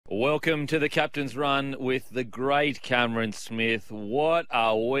Welcome to the Captain's Run with the great Cameron Smith. What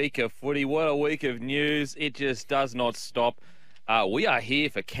a week of footy. What a week of news. It just does not stop. We are here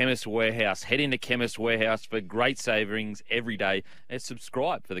for Chemist Warehouse. Head into Chemist Warehouse for great savings every day. And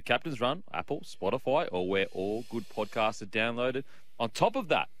subscribe for the Captain's Run, Apple, Spotify, or where all good podcasts are downloaded. On top of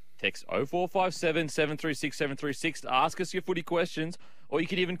that, text 0457 736 736 to ask us your footy questions, or you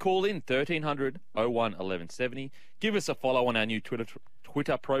could even call in 1300 01 1170. Give us a follow on our new Twitter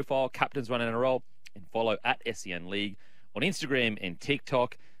profile, Captain's Run NRL, and follow at SEN League on Instagram and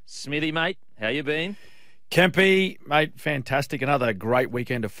TikTok. Smithy, mate, how you been? Kempy, mate, fantastic. Another great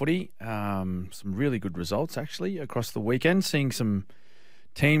weekend of footy. Some really good results, actually, across the weekend. Seeing some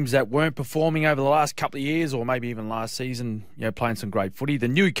teams that weren't performing over the last couple of years or maybe even last season, playing some great footy. The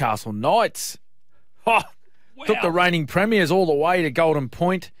Newcastle Knights took the reigning premiers all the way to Golden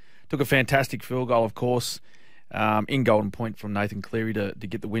Point. Took a fantastic field goal, of course, in Golden Point from Nathan Cleary to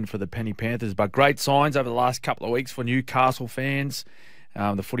get the win for the Penny Panthers. But great signs over the last couple of weeks for Newcastle fans.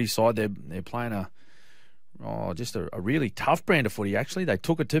 The footy side, they're playing just a really tough brand of footy, actually. They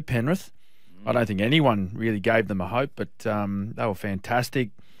took it to Penrith. I don't think anyone really gave them a hope, but they were fantastic.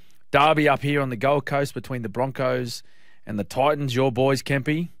 Derby up here on the Gold Coast between the Broncos and the Titans, your boys,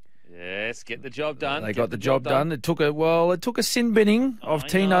 Kempy. Yes, get the job done. They got the job done. It took a sin binning of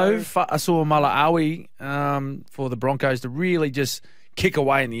Tino Fa'asuamaleaui for the Broncos to really just kick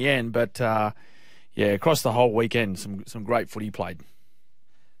away in the end. But, across the whole weekend, some great footy played.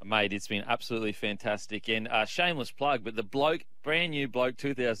 Mate, it's been absolutely fantastic. And shameless plug, but the Bloke, brand new Bloke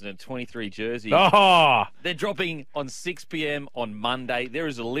 2023 jersey, they're dropping on 6 p.m. on Monday. There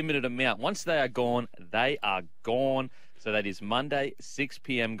is a limited amount. Once they are gone, they are gone. So that is Monday, 6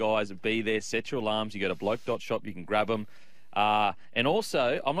 p.m., guys. Be there. Set your alarms. You go to bloke.shop. You can grab them. And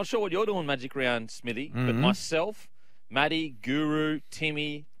also, I'm not sure what you're doing Magic Round, Smithy, but myself, Maddie, Guru,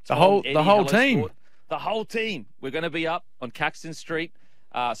 Timmy, Tom, Eddie, the whole team. Sport, the whole team. We're going to be up on Caxton Street.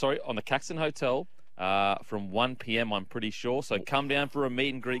 On the Caxton Hotel from 1 p.m, I'm pretty sure. So come down for a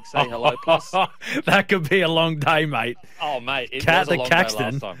meet and greet, say hello. Plus, that could be a long day, mate. Oh, mate, it was a long day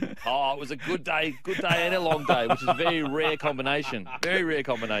last time. Oh, it was a good day and a long day, which is a very rare combination. Very rare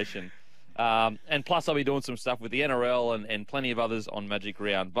combination. And plus, I'll be doing some stuff with the NRL and plenty of others on Magic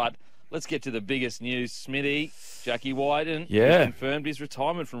Round. But let's get to the biggest news. Smithy, Jackie Wighton has confirmed his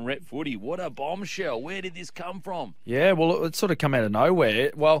retirement from rep footy. What a bombshell. Where did this come from? Yeah, well, it sort of come out of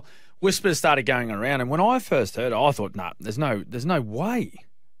nowhere. Well, whispers started going around, and when I first heard it, I thought, there's no way.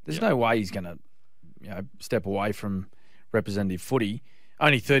 There's no way he's going to step away from representative footy.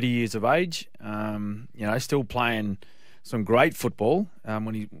 Only 30 years of age, still playing some great football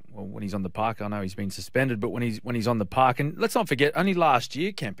when he's on the park. I know he's been suspended, but when he's on the park, and let's not forget, only last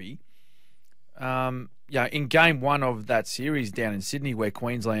year, Kempy, in game one of that series down in Sydney where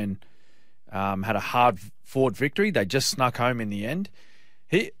Queensland had a hard-fought victory, they just snuck home in the end.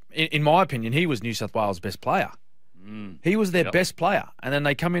 In my opinion, he was New South Wales' best player. He was their best player. And then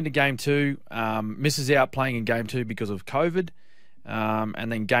they come into game two, misses out playing in game two because of COVID.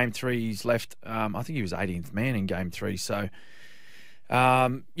 And then game three, he's left, I think he was 18th man in game three. So,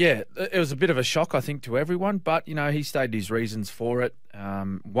 it was a bit of a shock, I think, to everyone. But, he stated his reasons for it.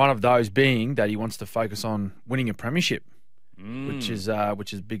 One of those being that he wants to focus on winning a premiership, which is a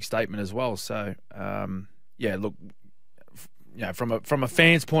big statement as well. So, look, from a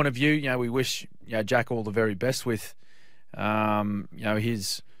fan's point of view, we wish Jack all the very best with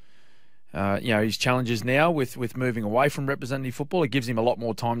his challenges now with moving away from representative football. It gives him a lot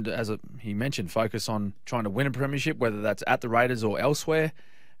more time to, he mentioned, focus on trying to win a premiership, whether that's at the Raiders or elsewhere.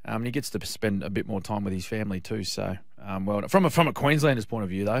 And he gets to spend a bit more time with his family too. So, from a Queenslander's point of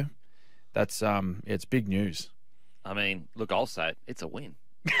view, though, that's it's big news. I mean, look, I'll say it. It's a win.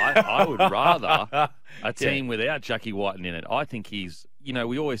 I would rather a team without Jackie Wighton in it. I think he's,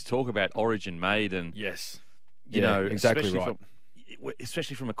 we always talk about origin made, and exactly right.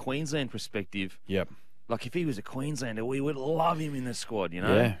 Especially from a Queensland perspective. Yep. Like, if he was a Queenslander, we would love him in the squad,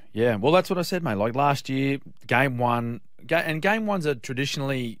 Yeah. Well, that's what I said, mate. Like last year, game one, and game ones are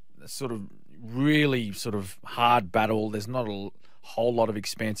traditionally sort of really sort of hard battle. There's not a whole lot of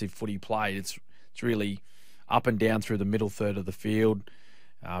expansive footy played. It's really up and down through the middle third of the field,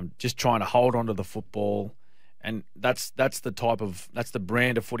 just trying to hold on to the football. And that's the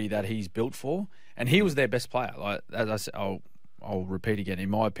brand of footy that he's built for. And he was their best player. Like, as I said, I'll repeat again. In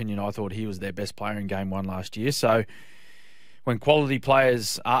my opinion, I thought he was their best player in game one last year. So when quality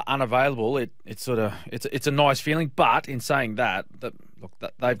players are unavailable, it's a nice feeling. But in saying that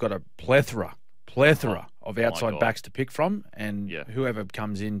they've got a plethora of outside backs to pick from, and whoever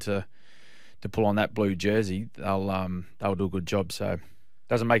comes in to pull on that blue jersey, they'll do a good job. So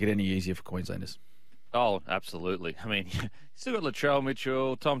Doesn't make it any easier for Queenslanders. Oh, absolutely. I mean, you still got Latrell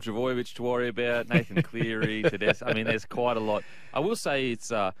Mitchell, Tom Trbojevic to worry about, Nathan Cleary, Tedesco. I mean, there's quite a lot. I will say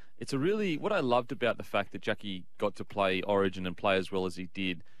it's a really, what I loved about the fact that Jackie got to play Origin and play as well as he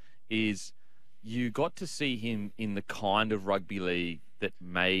did is you got to see him in the kind of rugby league that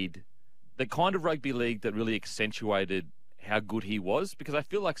really accentuated how good he was. Because I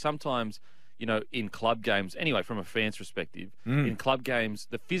feel like sometimes, in club games, anyway, from a fan's perspective, in club games,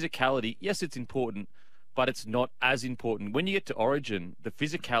 the physicality, yes, it's important, but it's not as important. When you get to Origin, the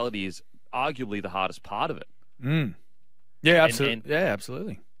physicality is arguably the hardest part of it. Yeah, absolutely.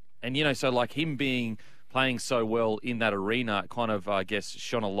 Absolutely. And, so like him playing so well in that arena kind of, I guess,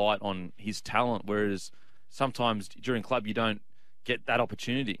 shone a light on his talent, whereas sometimes during club you don't get that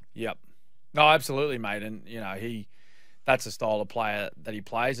opportunity. Yep. No, absolutely, mate. And, that's the style of player that he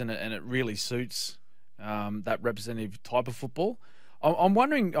plays, and it really suits that representative type of football.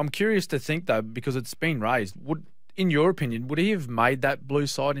 I'm curious to think, though, because it's been raised, in your opinion, would he have made that blue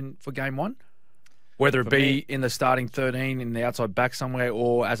side for game one? Whether it be in the starting 13, in the outside back somewhere,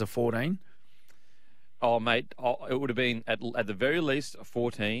 or as a 14? Oh, mate, it would have been, at the very least, a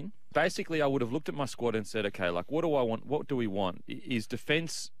 14. Basically, I would have looked at my squad and said, okay, like, what do I want? What do we want? Is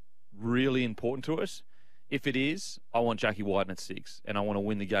defence really important to us? If it is, I want Jackie Wighton at 6, and I want to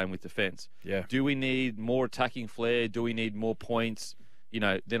win the game with defence. Yeah. Do we need more attacking flair? Do we need more points?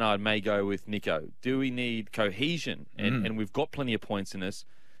 Then I may go with Nico. Do we need cohesion? And we've got plenty of points in us.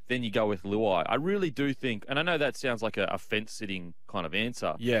 Then you go with Luai. I really do think, and I know that sounds like a fence-sitting kind of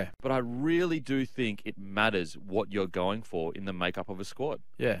answer. Yeah. But I really do think it matters what you're going for in the makeup of a squad.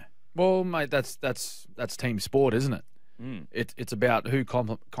 Yeah. Well, mate, that's team sport, isn't it? It's about who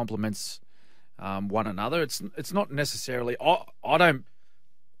complements one another. It's not necessarily. I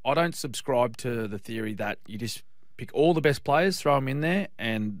don't subscribe to the theory that you just pick all the best players, throw them in there,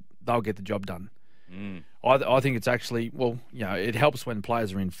 and they'll get the job done. I think it's actually, it helps when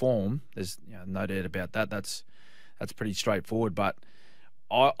players are in form. There's no doubt about that. That's pretty straightforward. But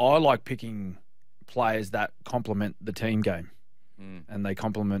I like picking players that complement the team game, and they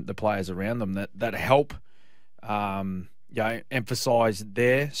complement the players around them that help emphasise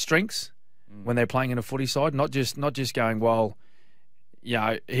their strengths when they're playing in a footy side. Not just going,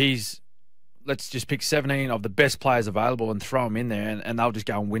 let's just pick 17 of the best players available and throw them in there, and they'll just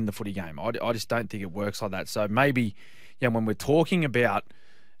go and win the footy game. I just don't think it works like that. So maybe, when we're talking about,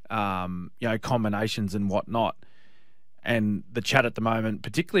 combinations and whatnot, and the chat at the moment,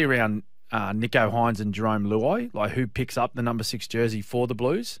 particularly around Nico Hines and Jerome Luai, like who picks up the number 6 jersey for the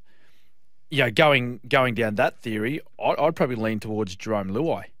Blues, going down that theory, I'd probably lean towards Jerome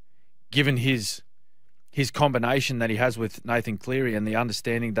Luai, given his combination that he has with Nathan Cleary and the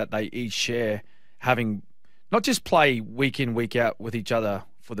understanding that they each share, having not just play week in, week out with each other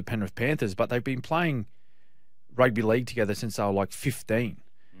for the Penrith Panthers, but they've been playing rugby league together since they were like 15.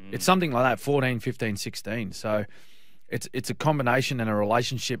 It's something like that, 14, 15, 16. So it's a combination and a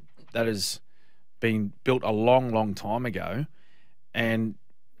relationship that has been built a long, long time ago. And,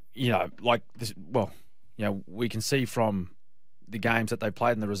 we can see from the games that they've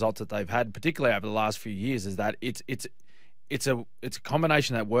played and the results that they've had, particularly over the last few years, is that it's a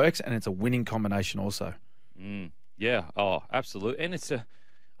combination that works, and it's a winning combination also. Yeah. Oh, absolutely. And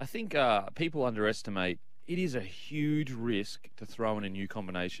I think people underestimate. It is a huge risk to throw in a new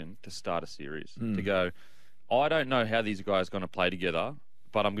combination to start a series. To go, I don't know how these guys are going to play together,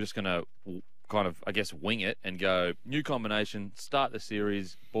 but I'm just going to kind of, I guess, wing it and go new combination, start the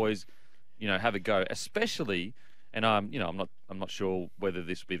series, boys. Have a go. Especially. And I'm not sure whether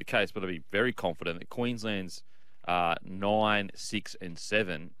this will be the case, but I'll be very confident that Queensland's 9, 6, and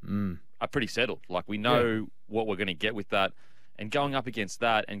 7 are pretty settled. Like, we know what we're going to get with that, and going up against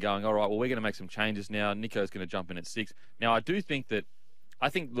that and going, all right, well, we're going to make some changes now. Nico's going to jump in at 6. Now, I think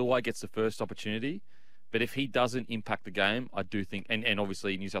Luai gets the first opportunity, but if he doesn't impact the game, I do think, and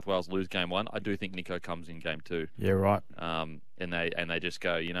obviously New South Wales lose game 1, I do think Nico comes in game 2. Yeah, right. And they just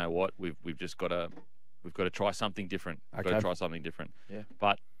go, you know what, we've just got to. We've got to try something different. We've got to try something different. Yeah.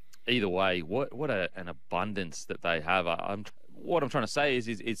 But either way, what an abundance that they have. What I'm trying to say is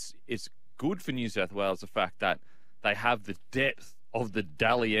it's good for New South Wales, the fact that they have the depth of the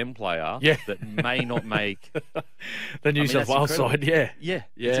Dally M player that may not make the New South Wales side. Yeah,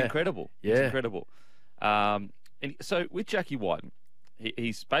 it's incredible. Yeah. It's incredible. And so with Jackie Wighton,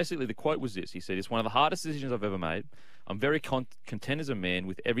 he's basically, the quote was this. He said, "It's one of the hardest decisions I've ever made. I'm very content as a man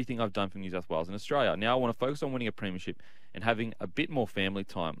with everything I've done for New South Wales and Australia. Now I want to focus on winning a premiership and having a bit more family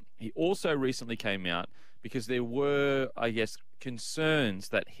time." He also recently came out because there were, I guess, concerns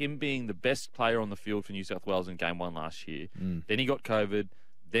that him being the best player on the field for New South Wales in game 1 last year, then he got COVID,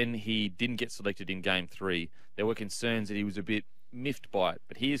 Then he didn't get selected in Game 3. There were concerns that he was a bit miffed by it.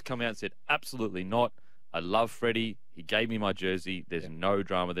 But he has come out and said, absolutely not. I love Freddie. He gave me my jersey. There's no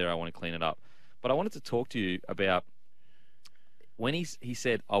drama there. I want to clean it up. But I wanted to talk to you about when he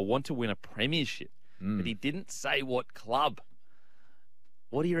said, I want to win a premiership. But he didn't say what club.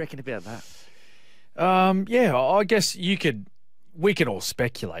 What do you reckon about that? Yeah, I guess we could all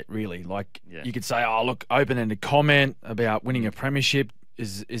speculate, really. Like, you could say, oh, look, open-ended comment about winning a premiership.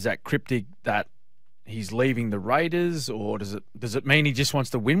 Is that cryptic that he's leaving the Raiders, or does it mean he just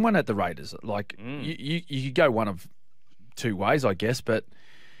wants to win one at the Raiders? Like, you could go one of two ways, I guess, but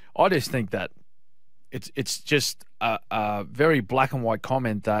I just think that it's just a very black and white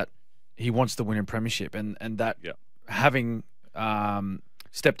comment that he wants to win a premiership, and that having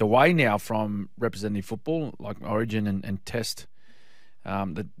stepped away now from representative football like Origin and Test,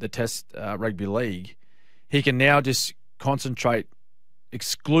 the Test rugby league, he can now just concentrate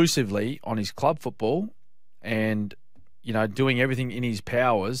exclusively on his club football and, doing everything in his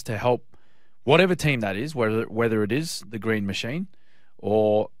powers to help whatever team that is, whether it is the Green Machine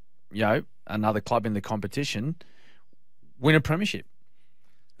or, another club in the competition, win a premiership.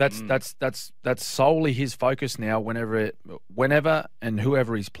 That's solely his focus now. Whenever and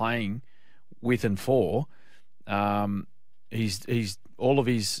whoever he's playing with and for, he's all of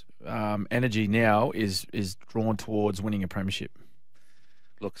his energy now is drawn towards winning a premiership.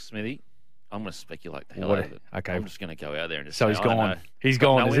 Look, Smithy, I'm going to speculate the hell out of it. Okay. I'm just going to go out there and just So say, he's I don't gone. know. He's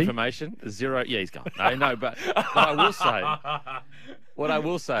gone, no is he? information. Zero. Yeah, he's gone. No, but what I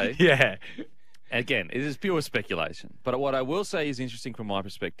will say, Yeah. again, it is pure speculation. But what I will say is interesting from my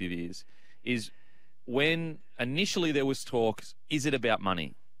perspective is when initially there was talk, is it about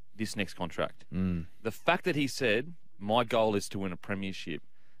money, this next contract? The fact that he said, my goal is to win a premiership,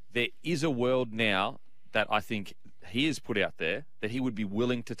 there is a world now that I think he has put out there that he would be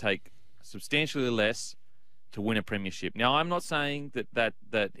willing to take substantially less to win a premiership. Now, I'm not saying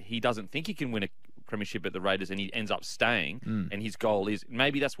that he doesn't think he can win a premiership at the Raiders and he ends up staying and his goal is,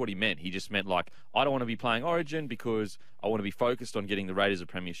 maybe that's what he meant. He just meant like, I don't want to be playing Origin because I want to be focused on getting the Raiders a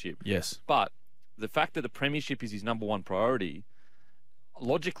premiership. Yes. But the fact that the premiership is his number one priority,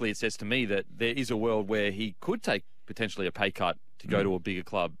 logically it says to me that there is a world where he could take potentially a pay cut to go to a bigger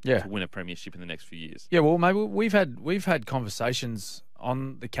club to win a premiership in the next few years. Yeah, well, maybe we've had conversations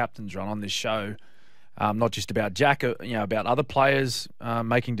on the Captain's Run on this show, not just about Jack, about other players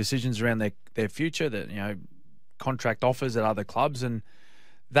making decisions around their future, that contract offers at other clubs, and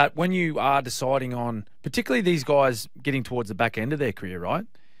that when you are deciding on, particularly these guys getting towards the back end of their career, right,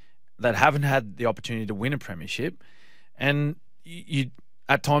 that haven't had the opportunity to win a premiership, and you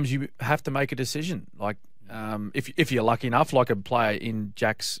at times you have to make a decision, like. If you're lucky enough, like a player in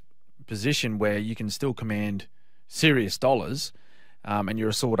Jack's position where you can still command serious dollars, and you're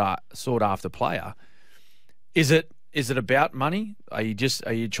a sought after player, is it about money? Are you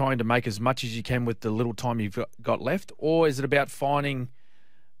trying to make as much as you can with the little time you've got left, or is it about finding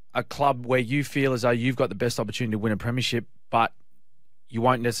a club where you feel as though you've got the best opportunity to win a premiership, but you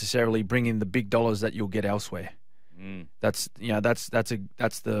won't necessarily bring in the big dollars that you'll get elsewhere? That's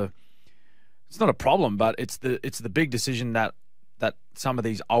the. It's not a problem, but it's the big decision that some of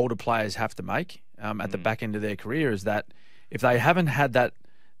these older players have to make at the back end of their career, is that if they haven't had that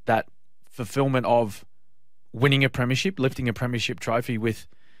fulfillment of winning a premiership, lifting a premiership trophy with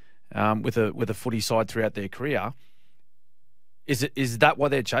a footy side throughout their career, is that what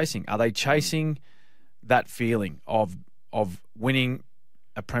they're chasing? Are they chasing that feeling of winning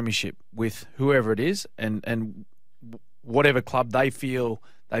a premiership with whoever it is and whatever club they feel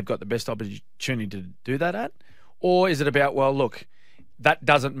they've got the best opportunity to do that at? Or is it about, well, look, that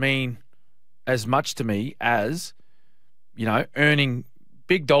doesn't mean as much to me as, earning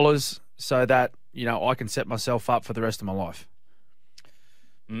big dollars so that, I can set myself up for the rest of my life?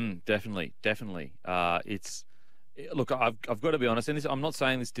 Definitely. Look, I've got to be honest, and I'm not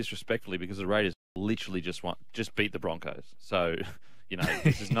saying this disrespectfully because the Raiders literally just beat the Broncos. So,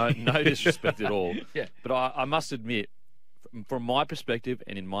 this is no disrespect at all. Yeah. But I must admit, from my perspective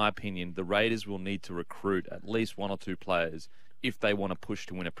and in my opinion, the Raiders will need to recruit at least one or two players if they want to push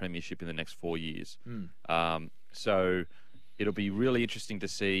to win a premiership in the next 4 years. So it'll be really interesting to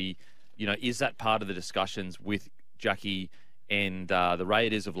see, is that part of the discussions with Jackie and the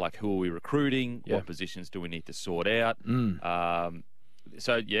Raiders of like, who are we recruiting? Yeah. What positions do we need to sort out?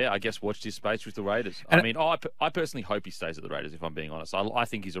 So, I guess watch this space with the Raiders. And I personally hope he stays at the Raiders, if I'm being honest. I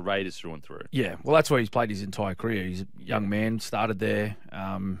think he's a Raiders through and through. Yeah, well, that's where he's played his entire career. He's a young man, started there.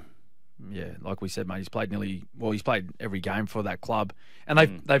 Like we said, mate, he's played every game for that club.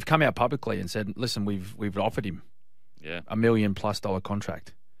 And they've come out publicly and said, listen, we've offered him $1 million+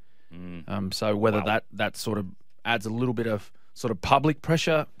 contract. So whether that sort of adds a little bit of sort of public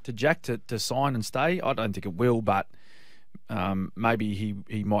pressure to Jack to sign and stay, I don't think it will, but maybe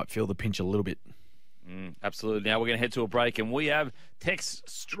he might feel the pinch a little bit. Absolutely. Now we're going to head to a break, and we have texts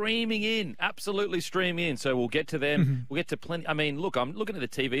streaming in, absolutely streaming in. So we'll get to them. We'll get to plenty. I mean, look, I'm looking at the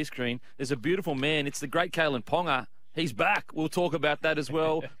TV screen. There's a beautiful man. It's the great Kalen Ponga. He's back. We'll talk about that as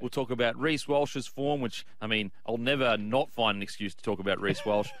well. We'll talk about Reece Walsh's form, which, I mean, I'll never not find an excuse to talk about Reece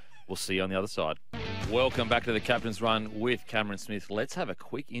Walsh. We'll see you on the other side. Welcome back to the Captain's Run with Cameron Smith. Let's have a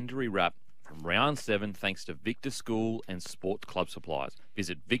quick injury wrap from round 7, thanks to Victor School and Sport Club Supplies.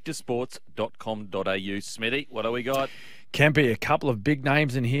 Visit victorsports.com.au. Smithy, what do we got? Can be a couple of big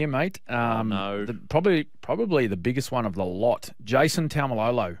names in here, mate. No. Probably the biggest one of the lot. Jason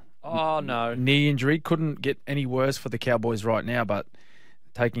Taumalolo. Oh, no. Knee injury. Couldn't get any worse for the Cowboys right now, but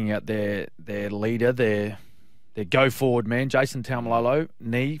taking out their leader, their go-forward man, Jason Taumalolo,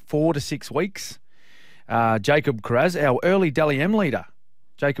 knee, 4 to 6 weeks. Jacob Carraz, our early Dally M leader.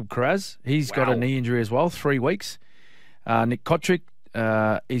 Jacob Carraz, he's got a knee injury as well, 3 weeks. Nick Kotrick,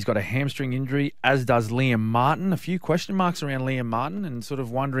 he's got a hamstring injury, as does Liam Martin. A few question marks around Liam Martin and sort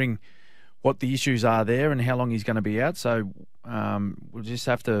of wondering what the issues are there and how long he's going to be out. So we'll just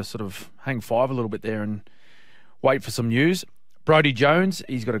have to sort of hang five a little bit there and wait for some news. Brodie Jones,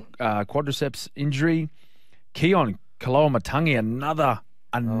 he's got a quadriceps injury. Keon Kaloamatangi,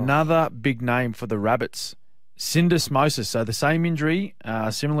 another big name for the Rabbits. Syndesmosis, so the same injury,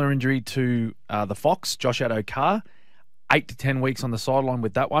 similar injury to the Fox, Josh Addo-Carr, 8 to 10 weeks on the sideline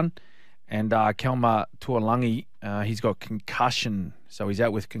with that one. And Kelma Tuolangi, he's got concussion, so he's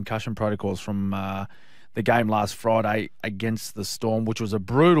out with concussion protocols from the game last Friday against the Storm, which was a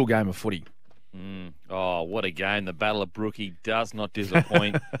brutal game of footy. Oh, what a game. The Battle of Brookie does not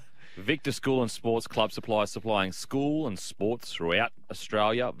disappoint. Victor School and Sports Club Supplies, supplying school and sports throughout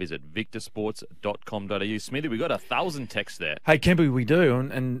Australia. Visit victorsports.com.au. Smithy, we got 1,000 texts there. Hey, Kempy, we do,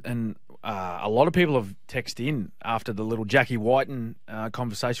 and a lot of people have texted in after the little Jackie Wighton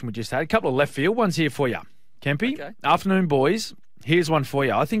conversation we just had. A couple of left field ones here for you, Kempy. Okay. Afternoon, boys. Here's one for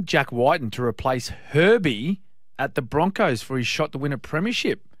you. I think Jack Wighton to replace Herbie at the Broncos for his shot to win a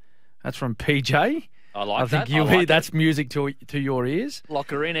premiership. That's from PJ. I think that's music to your ears.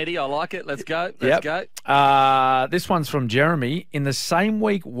 Lock her in, Eddie. I like it. Let's go. Let's go. This one's from Jeremy. In the same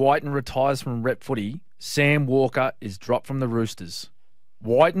week Wighton retires from rep footy, Sam Walker is dropped from the Roosters.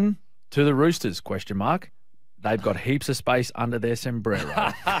 Wighton to the Roosters, ? They've got heaps of space under their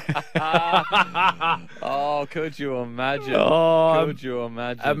sombrero. Oh, could you imagine? Could you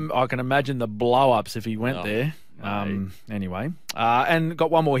imagine? I can imagine the blow-ups if he went there. Anyway, and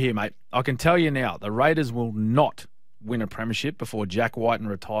got one more here, mate. I can tell you now, the Raiders will not win a premiership before Jack Wighton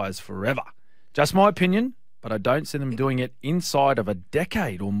retires forever. Just my opinion, but I don't see them doing it inside of a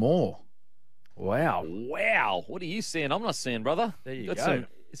decade or more. Wow. What are you seeing? I'm not seeing, brother. There you go.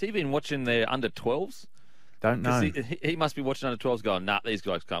 Has he been watching their under-12s? Don't know. He must be watching under-12s going, nah, these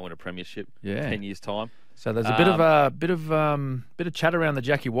guys can't win a premiership in 10 years' time. So there's a bit of chat around the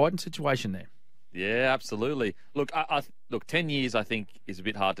Jackie Wighton situation there. Yeah, absolutely. Look, look, 10 years I think is a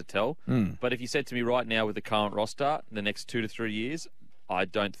bit hard to tell. But if you said to me right now with the current roster, the next 2 to 3 years, I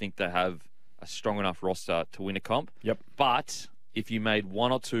don't think they have a strong enough roster to win a comp. Yep. But if you made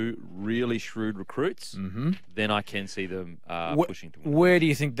 1 or 2 really shrewd recruits, then I can see them pushing to win. Where do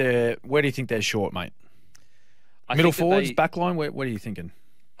you think they're short, mate? Middle forwards, backline. What are you thinking?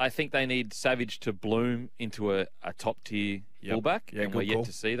 I think they need Savage to bloom into a top tier fullback, and we're yet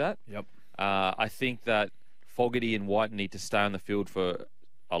to see that. Yep. I think that Fogarty and White need to stay on the field for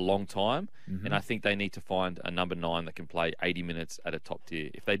a long time, and I think they need to find a number 9 that can play 80 minutes at a top tier.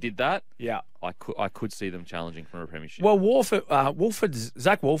 If they did that, I could see them challenging for a premiership. Well,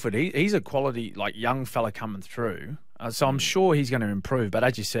 Zach Wolford, he's a quality young fella coming through, so I'm sure he's going to improve. But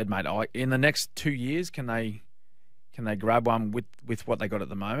as you said, mate, in the next 2 years, can they grab one with what they got at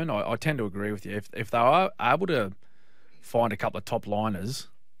the moment? I tend to agree with you. If they are able to find a couple of top liners.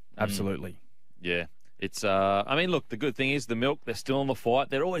 Absolutely. Yeah. It's, I mean, look, the good thing is the Milk, they're still in the fight.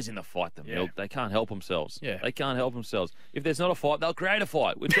 They're always in the fight, the Milk. They can't help themselves. Yeah. They can't help themselves. If there's not a fight, they'll create a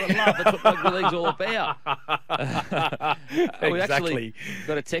fight, which I love. That's what rugby league's all about. Exactly. We actually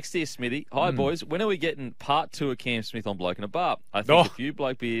got a text here, Smithy. Hi, boys. When are we getting part 2 of Cam Smith on Bloke and a Bar? I think a few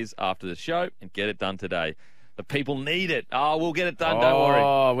bloke beers after the show and get it done today. The people need it. Oh, we'll get it done. Don't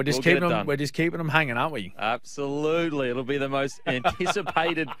worry. We're just keeping them hanging, aren't we? Absolutely. It'll be the most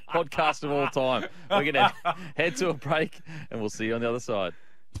anticipated podcast of all time. We're going to head to a break, and we'll see you on the other side.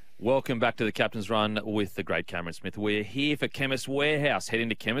 Welcome back to the Captain's Run with the great Cameron Smith. We're here for Chemist Warehouse. Head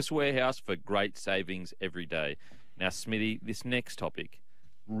into Chemist Warehouse for great savings every day. Now, Smithy, this next topic,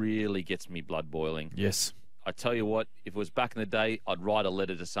 really gets me blood boiling. Yes. I tell you what, if it was back in the day, I'd write a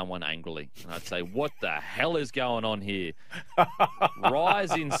letter to someone angrily. And I'd say, what the hell is going on here?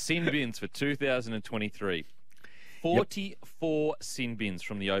 Rise in sin bins for 2023. 44 sin bins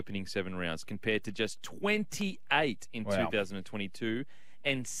from the opening 7 rounds compared to just 28 in 2022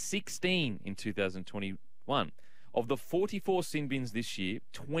 and 16 in 2021. Of the 44 sin bins this year,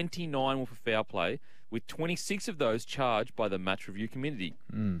 29 were for foul play, with 26 of those charged by the match review committee.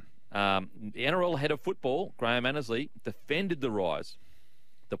 The NRL head of football, Graham Annesley, defended the rise.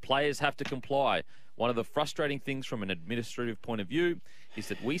 The players have to comply. One of the frustrating things from an administrative point of view is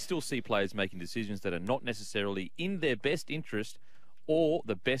that we still see players making decisions that are not necessarily in their best interest or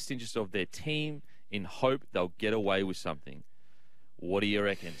the best interest of their team in hope they'll get away with something. What do you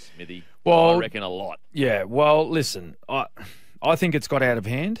reckon, Smithy? Well, I reckon a lot. Yeah, well, listen, I think it's got out of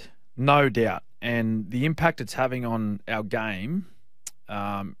hand, no doubt. And the impact it's having on our game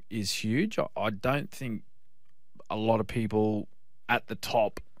is huge. I don't think a lot of people at the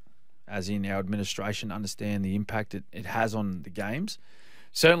top, as in our administration, understand the impact it has on the games.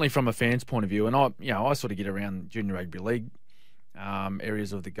 Certainly from a fan's point of view, and I sort of get around junior rugby league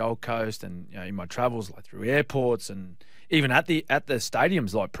areas of the Gold Coast, and in my travels, like through airports, and even at the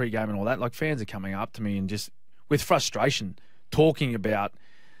stadiums, like pre-game and all that, like fans are coming up to me and just with frustration talking about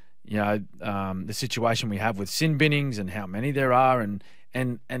the situation we have with sin binnings and how many there are, and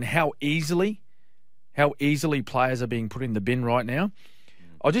how easily players are being put in the bin right now.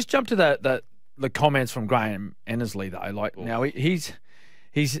 I'll just jump to the comments from Graham Annesley though. Like, now he's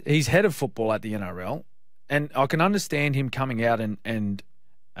head of football at the NRL, and I can understand him coming out and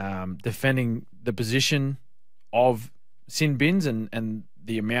defending the position of sin bins and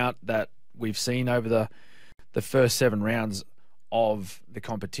the amount that we've seen over the first 7 rounds of the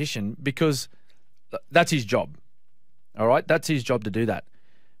competition, because that's his job. All right, that's his job to do that.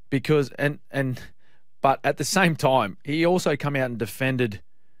 Because but at the same time, he also come out and defended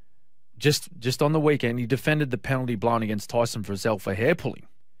just on the weekend. He defended the penalty blown against Tyson Frizzell for hair pulling.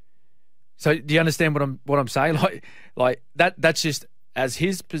 So do you understand what I'm saying? Like that's just as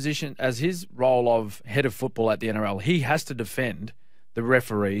his position, as his role of head of football at the NRL, he has to defend the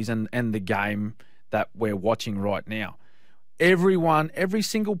referees and the game that we're watching right now. Every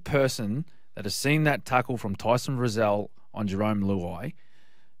single person that has seen that tackle from Tyson Frizzell on Jerome Luai,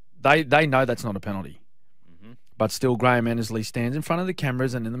 they know that's not a penalty. Mm-hmm. But still, Graham Annesley stands in front of the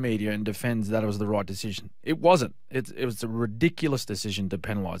cameras and in the media and defends that it was the right decision. It wasn't. It was a ridiculous decision to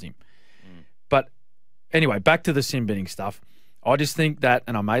penalise him. But anyway, back to the sin binning stuff. I just think that,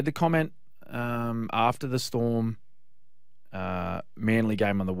 and I made the comment after the Storm Manly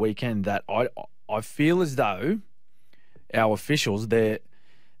game on the weekend, that I feel as though our officials, they're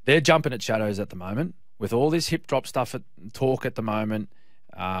jumping at shadows at the moment with all this hip drop stuff talk at the moment.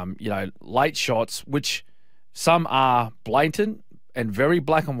 Late shots, which some are blatant and very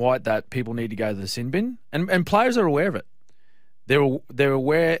black and white, that people need to go to the sin bin, and players are aware of it. They're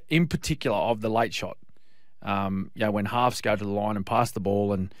aware in particular of the late shot. When halves go to the line and pass the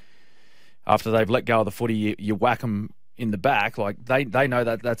ball, and after they've let go of the footy, you whack them in the back. Like they know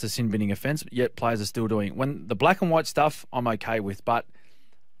that that's a sin binning offence, but yet players are still doing it. When the black and white stuff, I'm okay with, but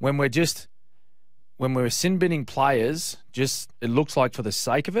when we're sin binning players, just it looks like for the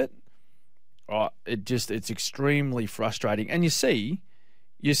sake of it, it's extremely frustrating. And you see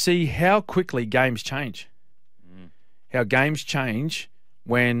how quickly games change. How games change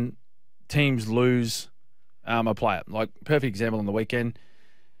when teams lose a player. Like, perfect example on the weekend,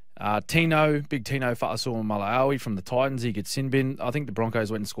 Big Tino Fa'asuamaleaui from the Titans, he gets sin bin. I think the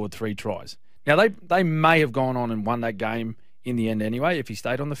Broncos went and scored 3 tries. Now, they may have gone on and won that game in the end anyway if he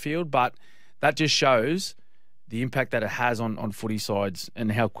stayed on the field, but that just shows the impact that it has on footy sides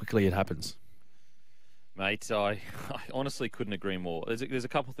and how quickly it happens. Mate, I honestly couldn't agree more. There's a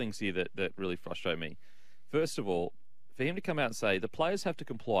couple of things here that really frustrate me. First of all, for him to come out and say the players have to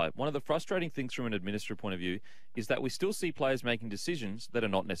comply. One of the frustrating things from an administrative point of view is that we still see players making decisions that are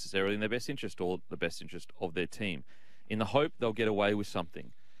not necessarily in their best interest or the best interest of their team, in the hope they'll get away with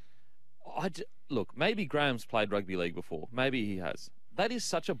something. Look, maybe Graham's played rugby league before. Maybe he has. That is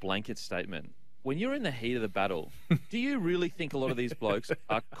such a blanket statement. When you're in the heat of the battle, do you really think a lot of these blokes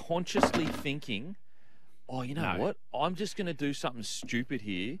are consciously thinking, oh, you know what? I'm just going to do something stupid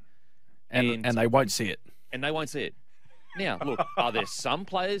here. And they won't see it. And they won't see it. Now, look, are there some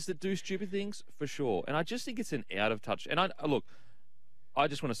players that do stupid things? For sure. And I just think it's an out of touch. And I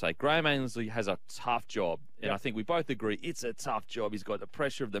just want to say, Graham Annesley has a tough job. And I think we both agree it's a tough job. He's got the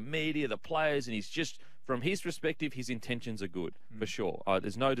pressure of the media, the players, and he's just, from his perspective, his intentions are good, for sure.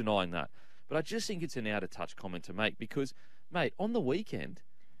 There's no denying that. But I just think it's an out of touch comment to make because, mate, on the weekend,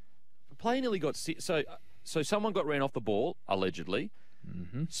 player nearly got so someone got ran off the ball allegedly.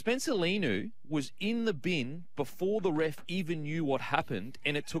 Mm-hmm. Spencer Leniu was in the bin before the ref even knew what happened,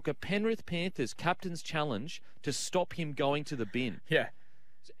 and it took a Penrith Panthers captain's challenge to stop him going to the bin. Yeah.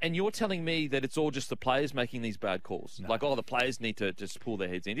 And you're telling me that it's all just the players making these bad calls? No. Like, the players need to just pull their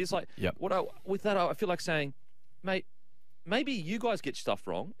heads in. It's like, Yep. with that, I feel like saying, mate, maybe you guys get stuff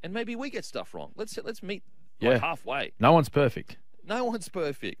wrong, and maybe we get stuff wrong. Let's meet halfway. No one's perfect. No one's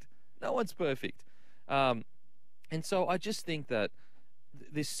perfect. No one's perfect. And so I just think that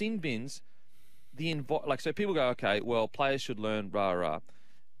the sin bins, so people go, okay, well, players should learn, rah.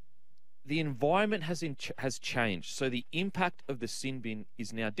 The environment has changed, so the impact of the sin bin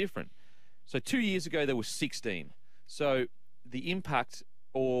is now different. So 2 years ago, there was 16. So the impact,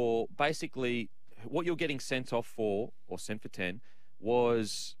 or basically what you're getting sent off for, or sent for 10,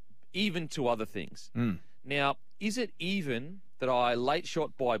 was even to other things. Mm. Now, is it even that I late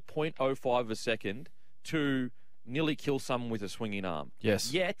shot by 0.05 of a second to nearly kill someone with a swinging arm?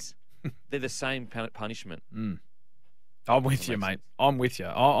 Yes. Yet, they're the same punishment. Mm. I'm with you, mate. I'm with you.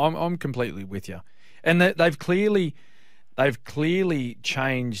 I'm completely with you. And they've clearly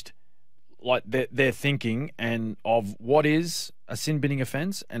changed like their thinking and of what is a sin binning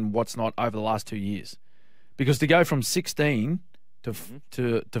offence and what's not over the last 2 years. Because to go from 16 to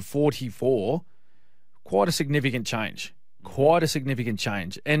 44, quite a significant change. Quite a significant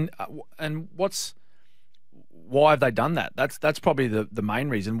change. And why have they done that? That's probably the main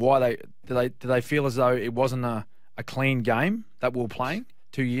reason. Why do they feel as though it wasn't a clean game that we were playing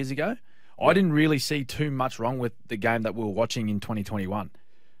 2 years ago? I didn't really see too much wrong with the game that we were watching in 2021.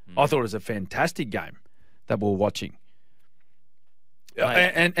 I thought it was a fantastic game that we were watching.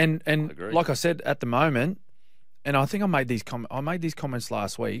 Mate, and like I said, at the moment, and I think I made these comments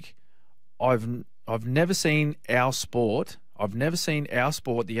last week. I've never seen our sport. I've never seen our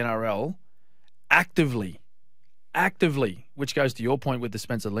sport, the NRL, actively, which goes to your point with the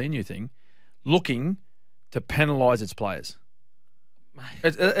Spencer Leniu thing, looking to penalise its players.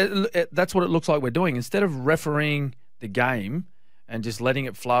 That's what it looks like we're doing. Instead of refereeing the game and just letting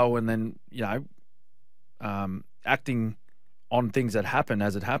it flow and then, acting on things that happen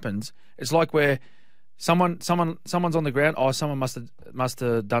as it happens, it's like where someone's on the ground. Oh, someone must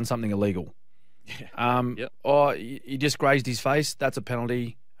have done something illegal. Yep. Or he just grazed his face. That's a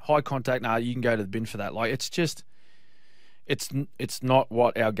penalty. High contact. No, you can go to the bin for that. Like, it's just, it's not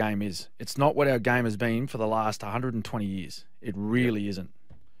what our game is. It's not what our game has been for the last 120 years. It really isn't.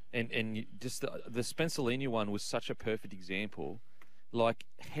 And just the Spencer Leniu one was such a perfect example. Like,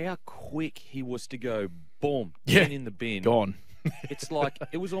 how quick he was to go, boom, in the bin. Gone. It's like,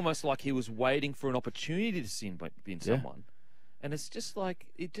 it was almost like he was waiting for an opportunity to sin bin someone. And it's just like,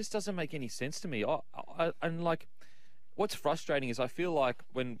 it just doesn't make any sense to me. And like, what's frustrating is I feel like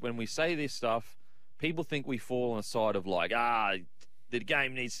when we say this stuff, people think we fall on the side of like, the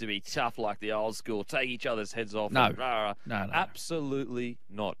game needs to be tough like the old school, take each other's heads off. No. No. Absolutely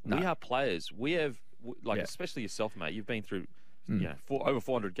not. No. We are players. We have, especially yourself, mate, you've been through over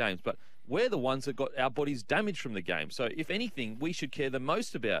 400 games, but we're the ones that got our bodies damaged from the game. So if anything, we should care the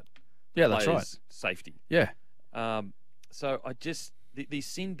most about that's right. Safety. Yeah. So I just, these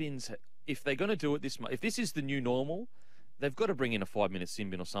sin bins, if they're going to do it if this is the new normal, they've got to bring in a 5-minute sin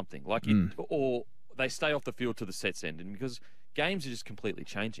bin or something. Or they stay off the field to the sets end, and because games are just completely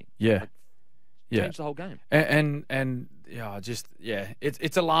changing. Yeah. Change the whole game. It's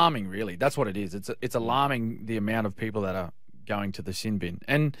alarming, really. That's what it is. It's alarming the amount of people that are going to the sin bin.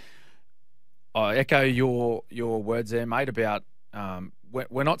 And I echo your words there, mate, about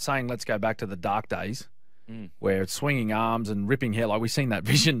we're not saying let's go back to the dark days where it's swinging arms and ripping hair. Like, we've seen that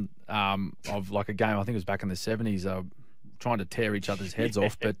vision of like a game, I think it was back in the 70s, trying to tear each other's heads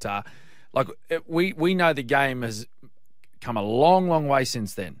off. But we know the game has come a long, long way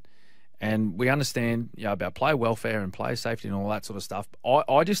since then. And we understand about player welfare and player safety and all that sort of stuff.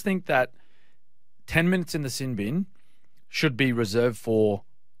 I just think that 10 minutes in the sin bin should be reserved for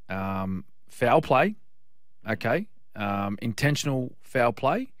foul play, okay, intentional foul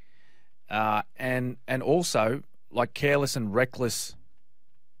play, and also like careless and reckless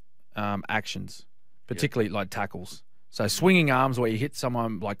actions, particularly like tackles. So swinging arms where you hit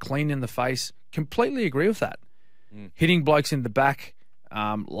someone like clean in the face, completely agree with that. Hitting blokes in the back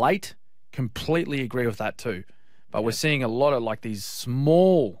late, completely agree with that too. But we're seeing a lot of like these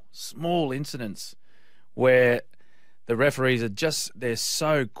small incidents where the referees are they're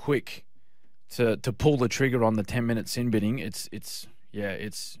so quick to pull the trigger on the 10-minute sin binning. It's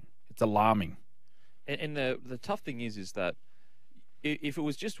alarming. And the tough thing is that if it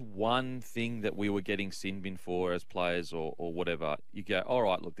was just one thing that we were getting sin bin for as players or whatever, you go, all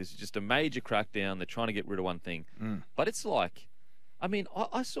right, look, this is just a major crackdown. They're trying to get rid of one thing. But it's like, I mean,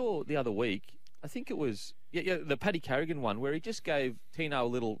 I saw the other week, I think it was the Paddy Carrigan one, where he just gave Tino a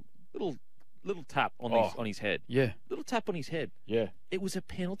little tap on his head. Yeah. Little tap on his head. Yeah. It was a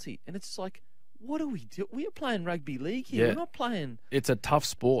penalty. And it's like, what do we do? We are playing rugby league here. Yeah. We're not playing. It's a tough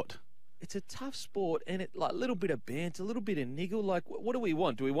sport. It's a tough sport, and it like a little bit of banter, a little bit of niggle. Like, what do we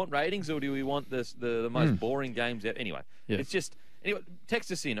want? Do we want ratings, or do we want the most boring games out? Anyway, it's just anyway.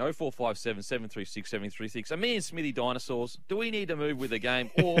 Text us in 0457 736 736. Are me and Smithy dinosaurs? Do we need to move with the game,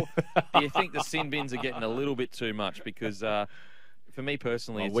 or do you think the sin bins are getting a little bit too much? Because for me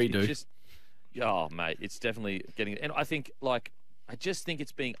personally, it's just mate, it's definitely getting. And I think I just think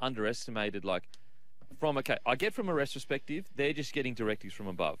it's being underestimated. Like. I get from a ref's perspective, they're just getting directives from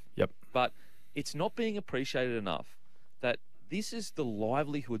above. Yep. But it's not being appreciated enough that this is the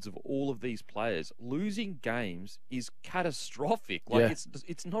livelihoods of all of these players. Losing games is catastrophic.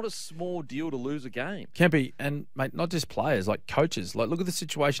 It's not a small deal to lose a game. Can be, and mate, not just players, like coaches. Like, look at the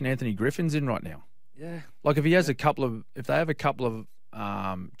situation Anthony Griffin's in right now. Yeah. Like, if they have a couple of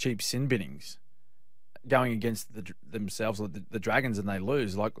cheap sin binnings going against themselves, like the Dragons, and they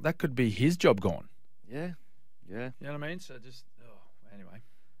lose, like that could be his job gone. Yeah. You know what I mean? So just, anyway.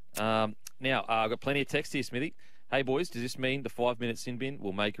 Now, I've got plenty of text here, Smithy. Hey, boys, does this mean the 5-minute sin bin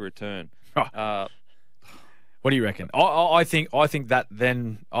will make a return? What do you reckon? I think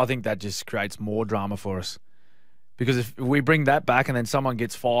that just creates more drama for us. Because if we bring that back and then someone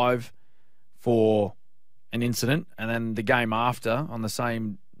gets 5 for an incident, and then the game after on the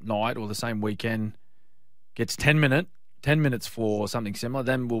same night or the same weekend gets 10 minutes for something similar,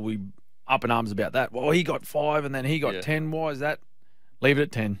 then will we up in arms about that? Well, he got 5 and then he got 10. Why is that? Leave it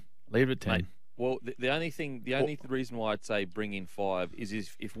at 10. Mate, well, the only reason why I'd say bring in 5 is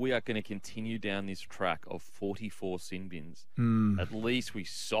if we are going to continue down this track of 44 sin bins, at least we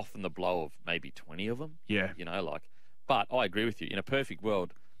soften the blow of maybe 20 of them. Yeah. But I agree with you. In a perfect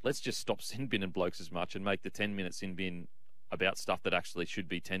world, let's just stop sin binning blokes as much and make the 10-minute sin bin about stuff that actually should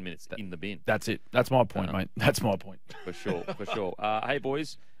be 10 minutes in the bin. That's it. That's my point, mate. That's my point. For sure. Hey,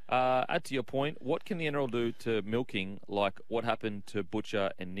 boys. Add to your point, what can the NRL do to milking like what happened to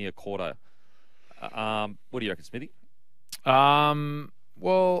Butcher and Nicoll-Klokstad? What do you reckon, Smithy?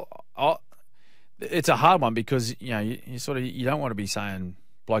 Well, it's a hard one because you don't want to be saying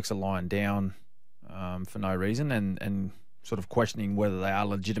blokes are lying down for no reason and sort of questioning whether they are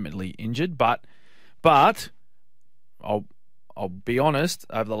legitimately injured. But I'll be honest.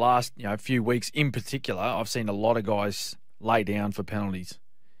 Over the last few weeks, in particular, I've seen a lot of guys lay down for penalties.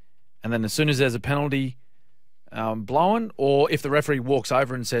 And then as soon as there's a penalty blown, or if the referee walks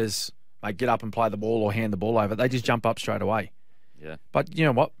over and says, mate, get up and play the ball or hand the ball over, they just jump up straight away. Yeah. But you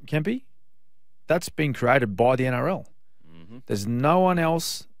know what, Kempy? That's been created by the NRL. Mm-hmm. There's no one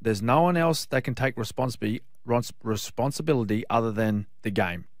else that can take responsibility other than the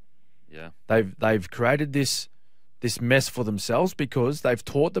game. Yeah. They've created this mess for themselves because they've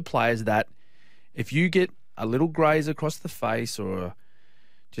taught the players that if you get a little graze across the face or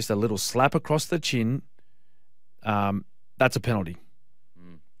just a little slap across the chin, that's a penalty.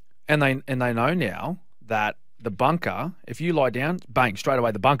 And they know now that the bunker, if you lie down, bang, straight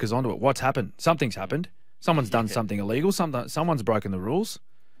away the bunker's onto it. What's happened? Something's happened. Someone's done something illegal. Someone's broken the rules.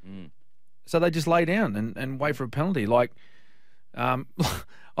 So they just lay down and wait for a penalty. Like on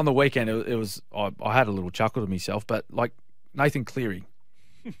the weekend, it was I had a little chuckle to myself, but like Nathan Cleary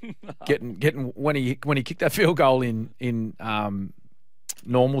getting when he kicked that field goal in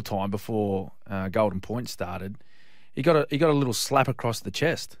normal time before Golden Point started, he got a little slap across the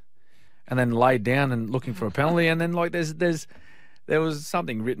chest, and then laid down and looking for a penalty. And then like there was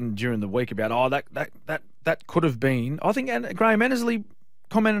something written during the week about that could have been. I think and Graham Annesley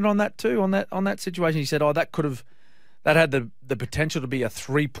commented on that too on that situation. He said, that had the potential to be a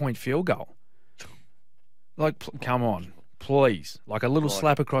 3-point field goal. Like, come on. Please. Like a little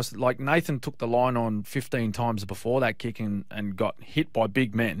slap across. Like Nathan took the line on 15 times before that kick and got hit by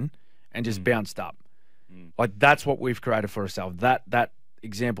big men and just bounced up. Like that's what we've created for ourselves. That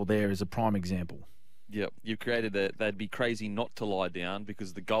example there is a prime example. Yep. You've created they'd be crazy not to lie down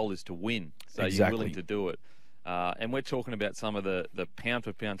because the goal is to win. So Exactly. You're willing to do it. And we're talking about some of the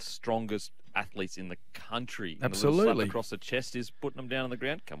pound-for-pound strongest athletes in the country. Absolutely. And the slap across the chest is putting them down on the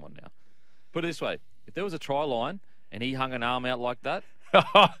ground. Come on now. Put it this way. If there was a try line and he hung an arm out like that,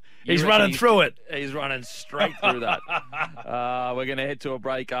 he's running through it. He's running straight through that. We're going to head to a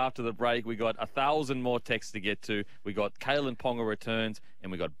break. After the break, we got 1,000 more texts to get to. We got Kalen Ponga returns,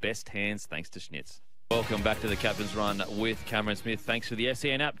 and we got best hands thanks to Schnitz. Welcome back to the Captain's Run with Cameron Smith. Thanks for the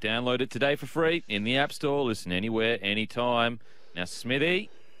SEN app. Download it today for free in the App Store. Listen anywhere, anytime. Now, Smithy,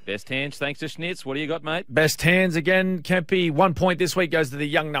 best hands thanks to Schnitz. What do you got, mate? Best hands again, Kempy. 1 point this week goes to the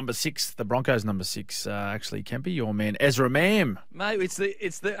young number 6, the Broncos number 6. Actually, Kempy, your man Ezra Mam. Mate,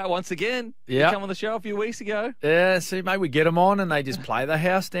 it's the once again. Yeah, you come on the show a few weeks ago. Yeah, see, mate, we get them on and they just play the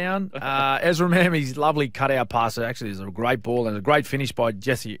house down. Ezra Mam, he's lovely cutout passer. Actually, it's a great ball and a great finish by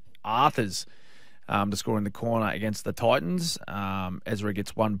Jesse Arthurs to score in the corner against the Titans. Ezra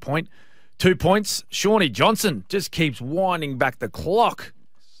gets 1 point. 2 points. Shawnee Johnson just keeps winding back the clock.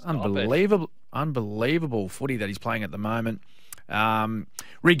 Unbelievable footy that he's playing at the moment.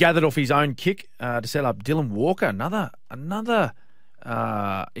 Regathered off his own kick to set up Dylan Walker, another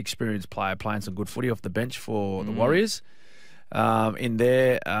experienced player playing some good footy off the bench for the Warriors in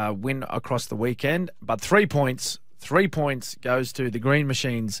their win across the weekend. But 3 points goes to the Green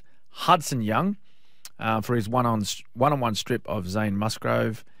Machine's Hudson Young for his one-on-one strip of Zane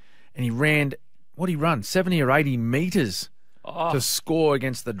Musgrove. And he ran, 70 or 80 metres to score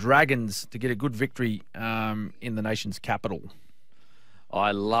against the Dragons to get a good victory in the nation's capital.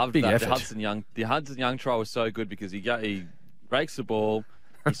 I loved Big that. effort. The Hudson Young try was so good because he breaks the ball,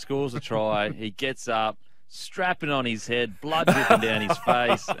 he scores a try, he gets up, strapping on his head, blood dripping down his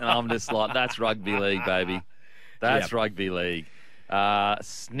face, and I'm just like, that's rugby league, baby. That's rugby league.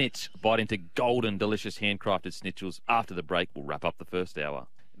 Snitch bite into golden, delicious handcrafted snitchels after the break. We'll wrap up the first hour.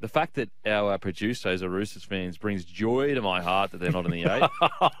 The fact that our producers are Roosters fans brings joy to my heart that they're not in the 8.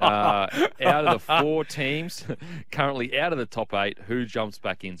 Out of the 4 teams currently out of the top 8, who jumps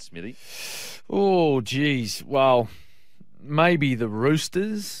back in, Smithy? Oh, geez. Well, maybe the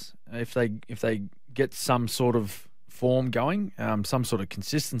Roosters if they get some sort of form going, some sort of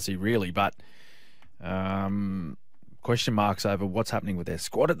consistency, really. But question marks over what's happening with their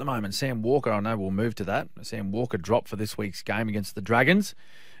squad at the moment. Sam Walker, I know we'll move to that. Sam Walker dropped for this week's game against the Dragons.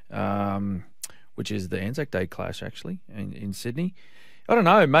 Which is the Anzac Day clash, actually, in Sydney. I don't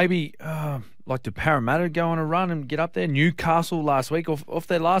know, maybe like do Parramatta go on a run and get up there? Newcastle last week, off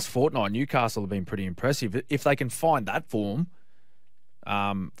their last fortnight, Newcastle have been pretty impressive. If they can find that form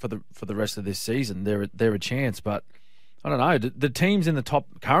for the rest of this season, they're a chance. But I don't know, the teams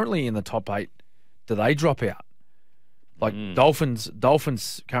currently in the top 8, do they drop out? Like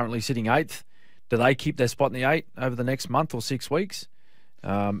Dolphins currently sitting 8th. Do they keep their spot in the 8 over the next month or 6 weeks?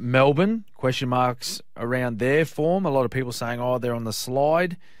 Melbourne, question marks around their form. A lot of people saying, they're on the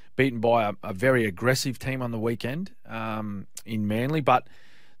slide, beaten by a very aggressive team on the weekend in Manly. But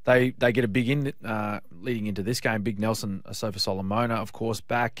they get a big leading into this game. Big Nelson Asofa Solomona, of course,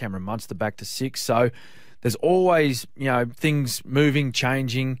 back. Cameron Munster back to 6. So there's always, things moving,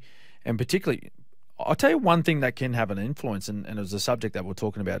 changing, and particularly, I'll tell you one thing that can have an influence, and it was a subject that we were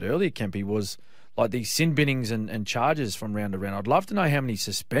talking about earlier, Kempy, was like these sin binnings and charges from round to round. I'd love to know how many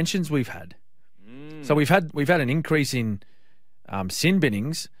suspensions we've had. So we've had an increase in sin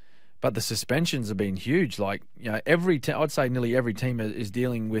binnings, but the suspensions have been huge. Like, I'd say nearly every team is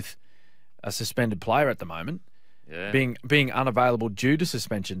dealing with a suspended player at the moment, being unavailable due to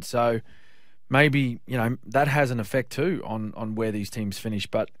suspension. So maybe that has an effect too on where these teams finish.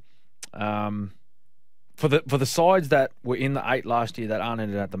 But for the sides that were in the 8 last year that aren't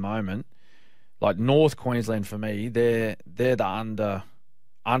in it at the moment. Like North Queensland, for me, they're the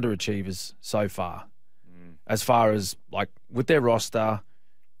underachievers so far. As far as like with their roster,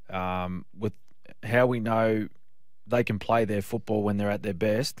 with how we know they can play their football when they're at their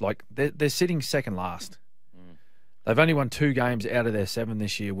best. Like they're sitting second last. They've only won 2 games out of their 7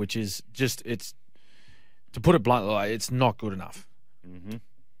 this year, which is just to put it bluntly, like, it's not good enough.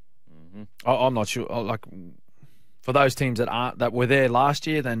 I'm not sure. Like, for those teams that were there last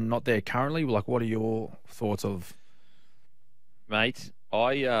year, then not there currently, like, what are your thoughts of? Mate,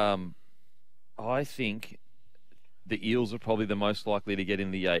 I think the Eels are probably the most likely to get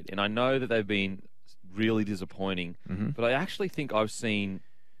in the 8, and I know that they've been really disappointing, but I actually think I've seen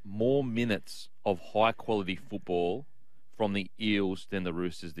more minutes of high quality football from the Eels than the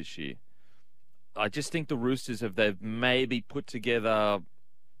Roosters this year. I just think the Roosters they've maybe put together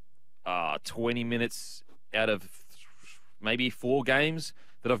 20 minutes out of maybe 4 games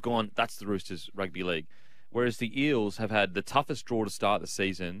that I've gone, that's the Roosters rugby league. Whereas the Eels have had the toughest draw to start the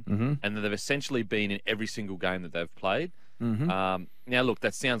season, and they've essentially been in every single game that they've played. Now, look,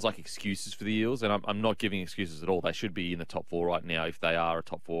 that sounds like excuses for the Eels, and I'm not giving excuses at all. They should be in the top 4 right now if they are a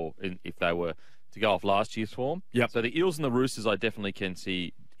top 4, if they were to go off last year's form. So the Eels and the Roosters I definitely can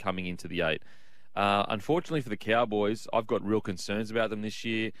see coming into the 8. Unfortunately for the Cowboys, I've got real concerns about them this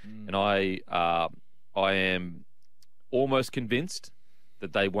year, and I am almost convinced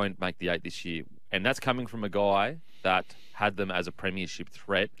that they won't make the 8 this year. And that's coming from a guy that had them as a premiership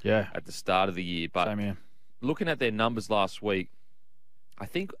threat at the start of the year. But same here. Looking at their numbers last week, I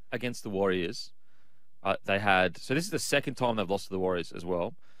think against the Warriors, they had... So this is the second time they've lost to the Warriors as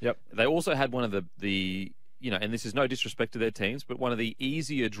well. Yep. They also had one of the and this is no disrespect to their teams, but one of the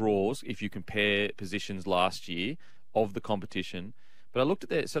easier draws, if you compare positions last year of the competition. But I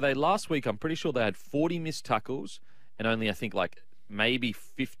looked at so last week, I'm pretty sure they had 40 missed tackles and only, I think, like maybe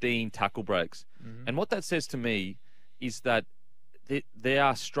 15 tackle breaks. Mm-hmm. And what that says to me is that they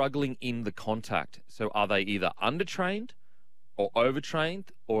are struggling in the contact. So are they either undertrained or overtrained,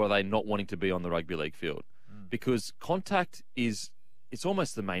 or are they not wanting to be on the rugby league field? Because contact it's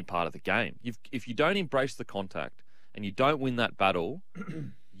almost the main part of the game. If you don't embrace the contact and you don't win that battle,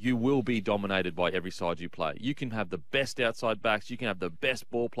 you will be dominated by every side you play. You can have the best outside backs. You can have the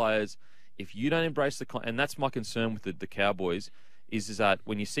best ball players. If you don't embrace and that's my concern with the Cowboys, is that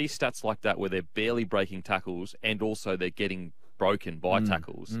when you see stats like that where they're barely breaking tackles and also they're getting broken by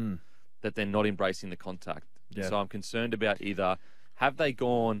tackles, that they're not embracing the contact. Yeah. So I'm concerned about either have they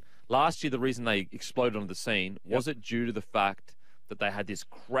gone... Last year, the reason they exploded onto the scene, was it due to the fact that they had this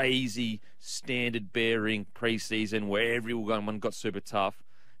crazy standard-bearing preseason where everyone got super tough?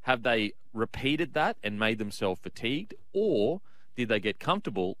 Have they repeated that and made themselves fatigued? Or did they get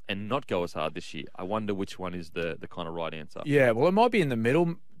comfortable and not go as hard this year? I wonder which one is the kind of right answer. Yeah, well, it might be in the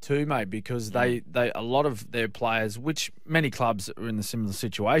middle too, mate, because they a lot of their players, which many clubs are in a similar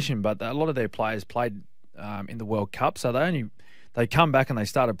situation, but a lot of their players played in the World Cup, so they come back and they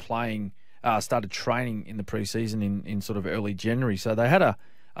started training in the preseason in sort of early January. So they had a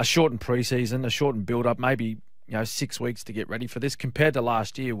shortened preseason, a shortened build-up, maybe 6 weeks to get ready for this, compared to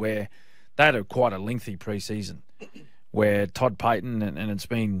last year where they had quite a lengthy preseason, where Todd Payton, and it's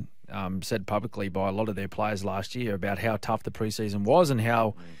been said publicly by a lot of their players last year about how tough the preseason was and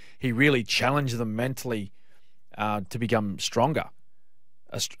how he really challenged them mentally to become stronger,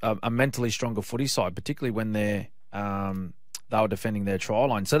 a mentally stronger footy side, particularly when they were defending their try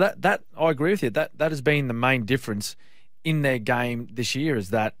line. So that I agree with you. That has been the main difference in their game this year, is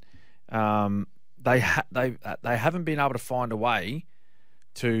that they haven't been able to find a way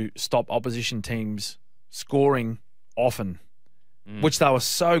to stop opposition teams scoring often, which they were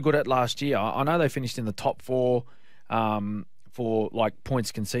so good at last year. I know they finished in the top 4 for like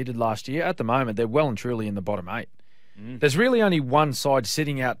points conceded last year. At the moment, they're well and truly in the bottom 8. There's really only one side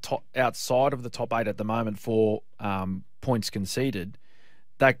sitting outside of the top 8 at the moment for points conceded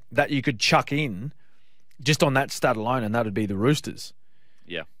that you could chuck in just on that stat alone, and that would be the Roosters.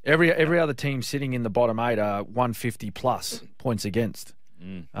 Yeah. Every other team sitting in the bottom 8 are 150 plus points against.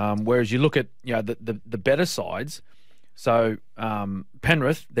 Whereas you look at the better sides. So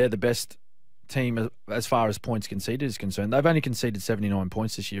Penrith, they're the best team as far as points conceded is concerned. They've only conceded 79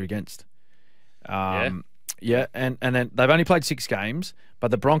 points this year against. Yeah, and then they've only played 6 games, but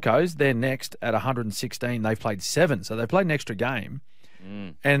the Broncos, they're next at 116. They've played 7, so they played an extra game.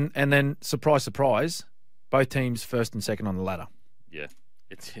 And then, surprise, surprise, both teams first and second on the ladder. Yeah,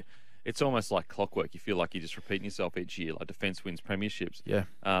 it's almost like clockwork. You feel like you're just repeating yourself each year, like defence wins premierships. Yeah.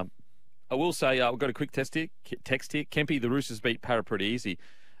 I will say, we've got a quick text here. Kempy, the Roosters beat Para pretty easy.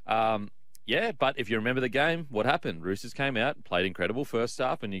 Yeah, but if you remember the game, what happened? Roosters came out, played incredible first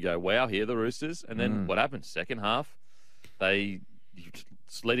half, and you go, wow, here are the Roosters. And then what happened? Second half, they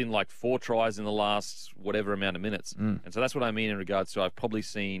slid in like 4 tries in the last whatever amount of minutes. And so that's what I mean in regards to I've probably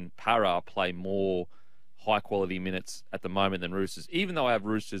seen Para play more high-quality minutes at the moment than Roosters, even though I have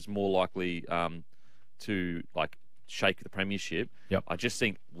Roosters more likely to like shake the premiership. Yep. I just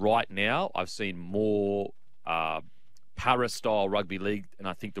think right now I've seen more Para-style rugby league, and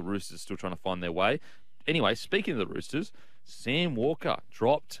I think the Roosters are still trying to find their way. Anyway, speaking of the Roosters, Sam Walker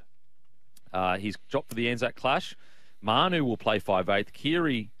dropped. He's dropped for the Anzac Clash. Manu will play 5'8".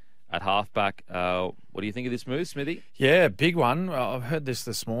 Keary at halfback. What do you think of this move, Smithy? Yeah, big one. I've heard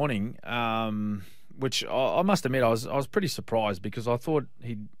this morning, which I must admit I was pretty surprised, because I thought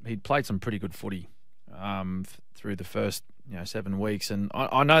he'd played some pretty good footy through the first 7 weeks, and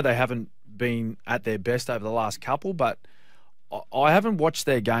I know they haven't been at their best over the last couple, but I haven't watched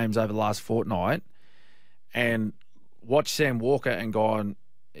their games over the last fortnight and watched Sam Walker and gone,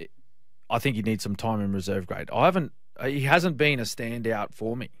 I think he needs some time in reserve grade. He hasn't been a standout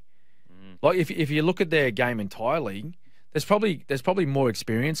for me. Like if you look at their game entirely, there's probably more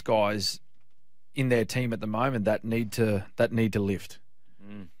experienced guys in their team at the moment that need to lift.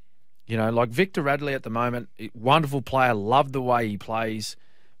 Like Victor Radley at the moment, wonderful player, love the way he plays,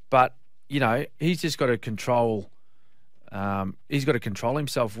 but he's just got to control. He's got to control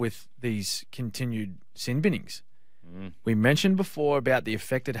himself with these continued sin binnings. We mentioned before about the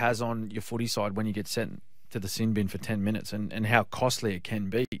effect it has on your footy side when you get sent to the sin bin for 10 minutes and how costly it can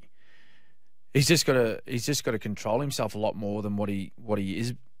be. He's just got to control himself a lot more than what he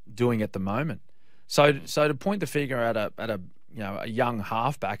is doing at the moment. So to point the finger at a young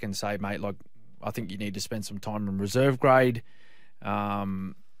halfback and say, mate, like, I think you need to spend some time in reserve grade. I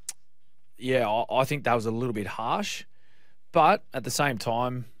think that was a little bit harsh, but at the same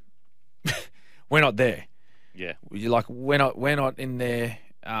time, we're not there. Yeah, we're not in their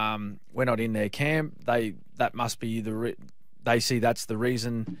camp. That must be they see that's the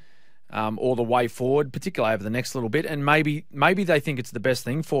reason all the way forward, particularly over the next little bit, and maybe they think it's the best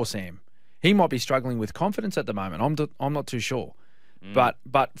thing for Sam. He might be struggling with confidence at the moment. I'm not too sure, but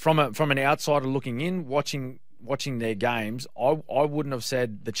from an outsider looking in, watching their games, I wouldn't have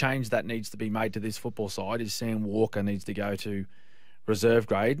said the change that needs to be made to this football side is Sam Walker needs to go to reserve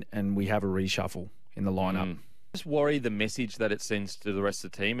grade and we have a reshuffle in the lineup. Just worry the message that it sends to the rest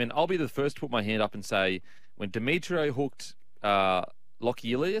of the team, and I'll be the first to put my hand up and say when Demetrio hooked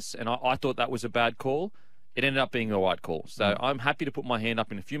Lockie Ilias, and I thought that was a bad call, it ended up being the right call. So I'm happy to put my hand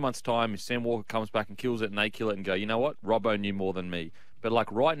up in a few months' time if Sam Walker comes back and kills it and they kill it and go, you know what, Robbo knew more than me. But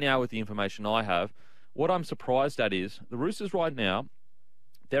like right now with the information I have, what I'm surprised at is the Roosters right now,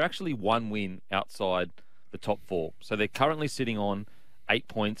 they're actually one win outside the top 4. So they're currently sitting on 8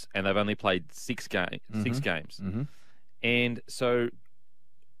 points and they've only played 6 games. Mm-hmm. And so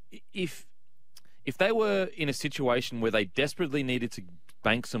if they were in a situation where they desperately needed to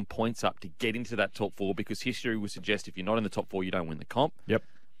bank some points up to get into that top 4, because history would suggest if you're not in the top 4, you don't win the comp. Yep.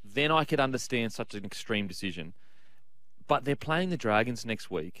 Then I could understand such an extreme decision. But they're playing the Dragons next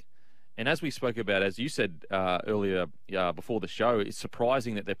week. And as we spoke about, as you said earlier before the show, it's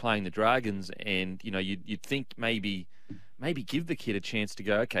surprising that they're playing the Dragons. And, you'd think maybe give the kid a chance to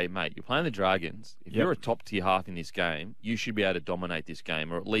go, okay, mate, you're playing the Dragons. If you're a top-tier half in this game, you should be able to dominate this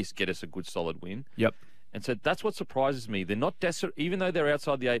game or at least get us a good, solid win. Yep. And so that's what surprises me. They're not desperate, even though they're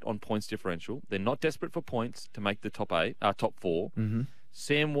outside the 8 on points differential, they're not desperate for points to make the top 4. Mm-hmm.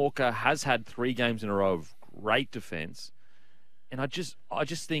 Sam Walker has had 3 games in a row of great defence. And I just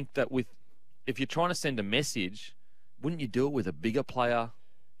think that if you're trying to send a message, wouldn't you do it with a bigger player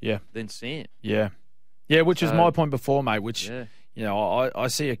than Sam? Yeah. Yeah, which is my point before, mate, which, I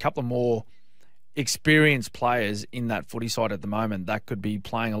see a couple of more experienced players in that footy side at the moment that could be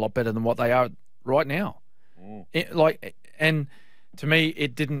playing a lot better than what they are right now. And to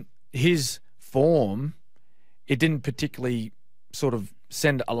me, his form, it didn't particularly sort of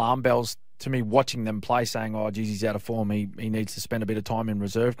send alarm bells to me watching them play, saying, oh, geez, he's out of form. He needs to spend a bit of time in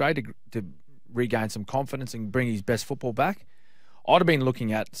reserve grade to regain some confidence and bring his best football back. I'd have been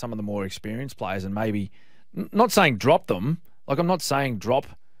looking at some of the more experienced players and maybe, not saying drop them. Like, I'm not saying drop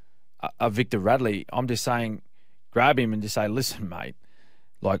a Victor Radley. I'm just saying grab him and just say, listen, mate,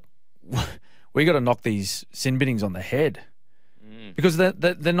 like, we got to knock these sin binnings on the head. Because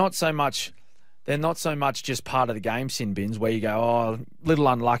they're not so much... They're not so much just part of the game, sin bins, where you go, oh, little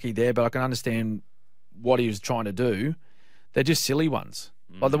unlucky there, but I can understand what he was trying to do. They're just silly ones.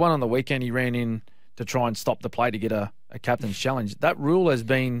 Like the one on the weekend, he ran in to try and stop the play to get a captain's challenge. That rule has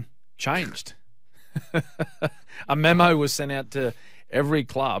been changed. A memo was sent out to every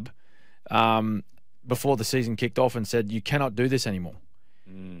club before the season kicked off and said, you cannot do this anymore.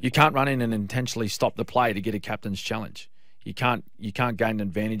 You can't run in and intentionally stop the play to get a captain's challenge. You can't gain an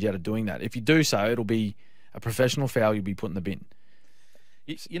advantage out of doing that. If you do so, it'll be a professional foul. You'll be put in the bin.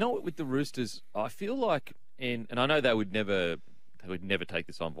 You know what, with the Roosters, I feel like, and I know they would never take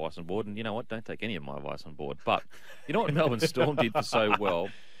this advice on board, and you know what, don't take any of my advice on board. But you know what Melbourne Storm did for so well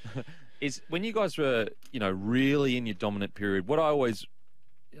is when you guys were, really in your dominant period. What I always,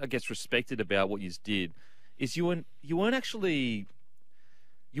 I guess, respected about what you did is you weren't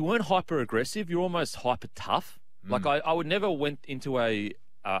hyper aggressive. You're almost hyper tough. Like I would never went into a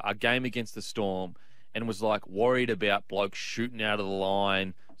game against the Storm and was like worried about blokes shooting out of the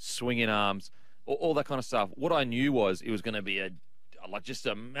line, swinging arms, all that kind of stuff. What I knew was it was going to be just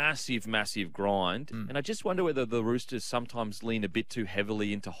a massive, massive grind. And I just wonder whether the Roosters sometimes lean a bit too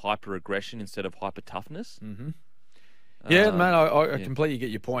heavily into hyper aggression instead of hyper toughness. Yeah, man, I completely get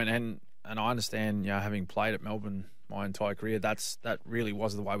your point, and I understand. Having played at Melbourne my entire career, that really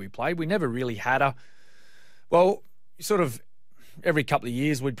was the way we played. We never really had well, sort of every couple of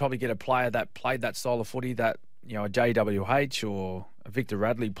years, we'd probably get a player that played that style of footy that, a JWH or a Victor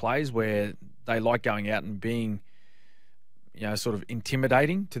Radley plays, where they like going out and being, sort of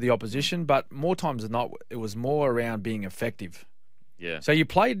intimidating to the opposition. But more times than not, it was more around being effective. Yeah. So you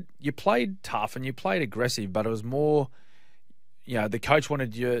played tough and you played aggressive, but it was more, the coach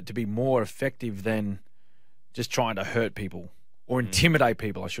wanted you to be more effective than just trying to hurt people or intimidate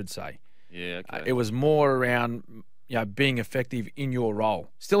people, I should say. Yeah, okay. It was more around being effective in your role.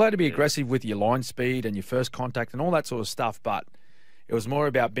 Still had to be aggressive with your line speed and your first contact and all that sort of stuff, but it was more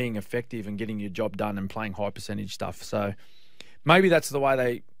about being effective and getting your job done and playing high percentage stuff. So maybe that's the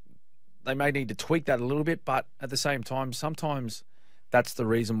way they may need to tweak that a little bit, but at the same time, sometimes that's the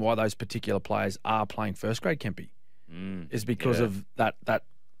reason why those particular players are playing first grade, Kempy, is because of that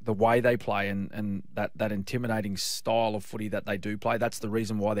the way they play and that intimidating style of footy that they do play. That's the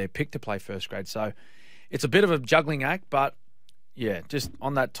reason why they're picked to play first grade. So it's a bit of a juggling act, but yeah, just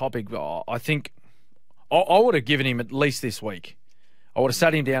on that topic, I think I would have given him at least this week. I would have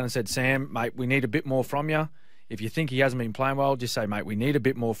sat him down and said, Sam, mate, we need a bit more from you. If you think he hasn't been playing well, just say, mate, we need a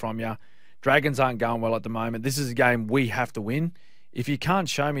bit more from you. Dragons aren't going well at the moment. This is a game we have to win. If you can't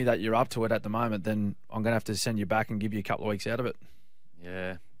show me that you're up to it at the moment, then I'm going to have to send you back and give you a couple of weeks out of it.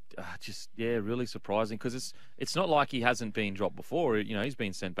 Yeah. Really surprising because it's not like he hasn't been dropped before. He's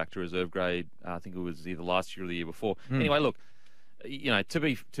been sent back to reserve grade. I think it was either last year or the year before. Anyway, look, to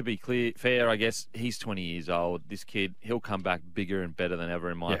be fair, I guess he's 20 years old. This kid, he'll come back bigger and better than ever,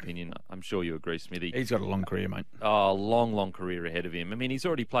 in my opinion. I'm sure you agree, Smithy. He's got a long career, mate. Oh, long career ahead of him. I mean, he's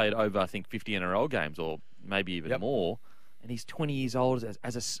already played over, I think, 50 NRL games or maybe even more. And he's 20 years old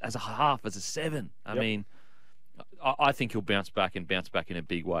as a half, as a seven. I mean, I think he'll bounce back in a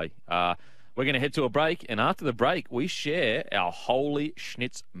big way. We're going to head to a break, and after the break, we share our Holy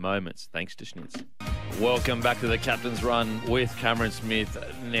Schnitz moments. Thanks to Schnitz. Welcome back to the Captain's Run with Cameron Smith.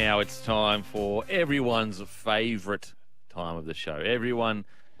 Now it's time for everyone's favourite time of the show. Everyone,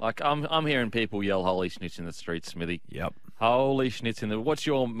 I'm hearing people yell Holy Schnitz in the streets, Smithy. Yep. Holy Schnitz what's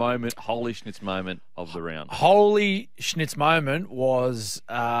your moment, Holy Schnitz moment of the round? Holy Schnitz moment was,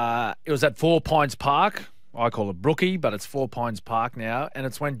 it was at 4 Pines Park. I call it Brookie, but it's 4 Pines Park now. And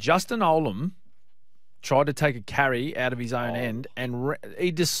it's when Justin Olam tried to take a carry out of his own end and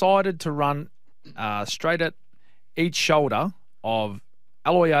he decided to run straight at each shoulder of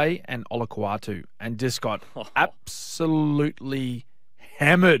Aloye and Olakuatu and just got absolutely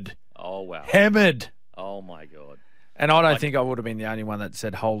hammered. Oh, wow. Hammered. Oh, my God. And I don't think I would have been the only one that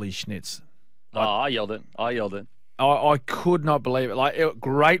said, holy schnitz. I yelled it. I could not believe it.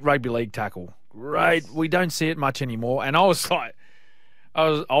 Great rugby league tackle. Great. We don't see it much anymore. And I was like,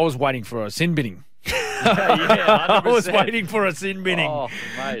 I was waiting for a sin binning. Yeah, 100%. I was waiting for a sin binning. Oh,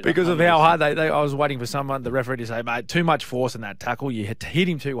 mate, because of how hard I was waiting for the referee to say, mate, too much force in that tackle. You hit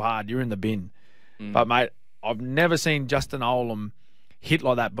him too hard. You're in the bin. But, mate, I've never seen Justin Olam hit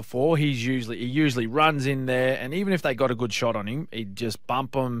like that before. He usually runs in there, and even if they got a good shot on him, he'd just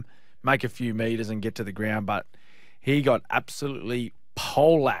bump him, make a few meters and get to the ground. But he got absolutely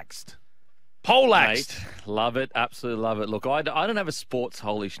poleaxed. Mate, love it. Absolutely love it. Look, I don't have a sports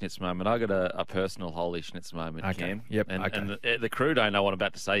Holy Schnitz moment. I got a personal Holy Schnitz moment, okay. Cam. Yep. And the crew don't know what I'm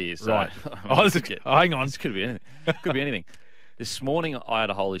about to say here. So right. Hang on. This could be anything. Could be anything. This morning, I had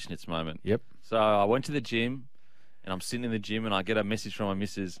a Holy Schnitz moment. Yep. So I went to the gym, and I'm sitting in the gym, and I get a message from my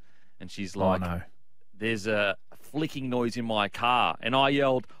missus, and she's like, there's a flicking noise in my car. And I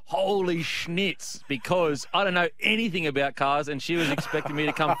yelled, holy schnitz, because I don't know anything about cars, and she was expecting me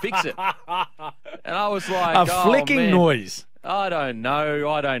to come fix it. And I was like, a flicking noise. I don't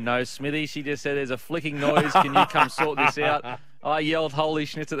know, Smithy. She just said, there's a flicking noise. Can you come sort this out? I yelled holy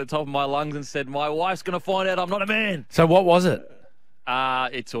schnitz at the top of my lungs and said, my wife's going to find out I'm not a man. So what was it?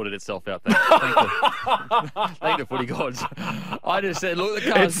 It sorted itself out. Thank the footy gods. I just said, look,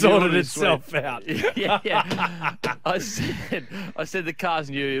 the car's it sorted itself out. yeah. I said the car's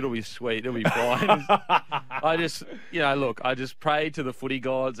new. It'll be sweet. It'll be fine. I just prayed to the footy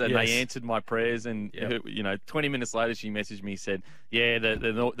gods, and they answered my prayers. And 20 minutes later, she messaged me, said, "Yeah,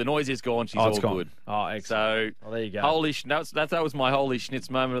 the noise is gone. She's all gone. good." Oh, excellent. So there you go. Holy that was my holy schnitz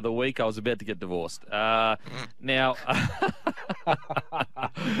moment of the week. I was about to get divorced. Now.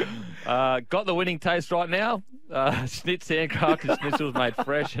 Got the winning taste right now. Schnitz handcrafted schnitzels made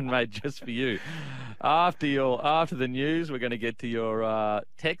fresh and made just for you. After the news, we're going to get to your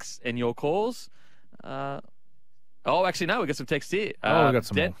texts and your calls. Actually, no, we got some texts here. We got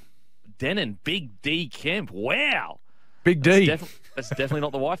some more. Denon, Big D Kemp. Wow. Big D. That's definitely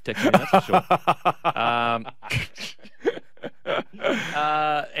not the wife texting, that's for sure.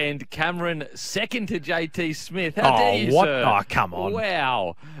 And Cameron, second to JT Smith. How dare you, what? sir? Oh, come on.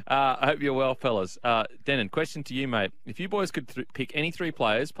 Wow. I hope you're well, fellas. Denon, question to you, mate. If you boys could pick any three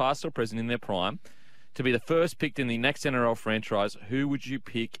players, past or present in their prime, to be the first picked in the next NRL franchise, who would you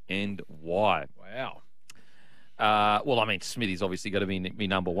pick and why? Wow. Smithy's obviously got to be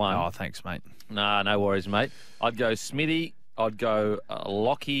number one. Oh, thanks, mate. Nah, no worries, mate. I'd go Smithy, I'd go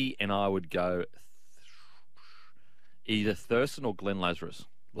Lockie, and I would go Either Thurston or Glenn Lazarus.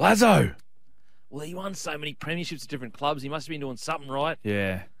 Lazo. Well, he won so many premierships at different clubs. He must have been doing something right.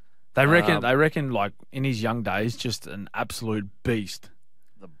 Yeah. They reckon, like, in his young days, just an absolute beast.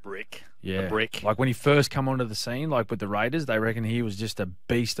 The brick. Yeah. The brick. Like, when he first come onto the scene, like with the Raiders, they reckon he was just a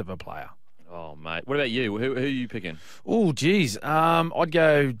beast of a player. Oh, mate. What about you? Who are you picking? Oh, geez. I'd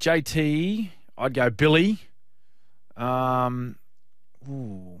go JT. I'd go Billy. The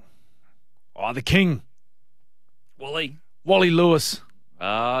King. Wally Lewis.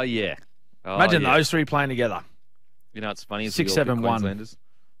 Oh, yeah. Oh, Imagine yeah. those three playing together. You know, it's funny. 6-7-1.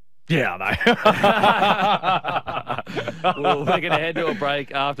 Yeah, I know. Well, we're going to head to a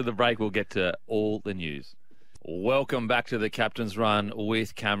break. After the break, we'll get to all the news. Welcome back to the Captain's Run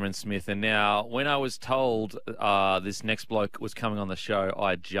with Cameron Smith. And now, when I was told this next bloke was coming on the show,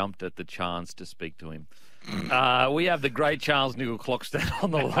 I jumped at the chance to speak to him. We have the great Charnze Nicoll-Klokstad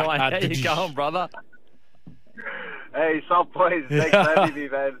on the line. How you going, brother? Hey, sup, boys? Thanks for having me,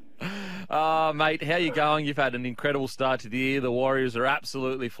 man. Mate, how you going? You've had an incredible start to the year. The Warriors are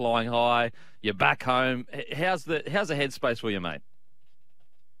absolutely flying high. You're back home. How's the headspace for you, mate?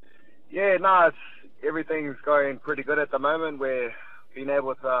 Yeah, no, everything's going pretty good at the moment. We've been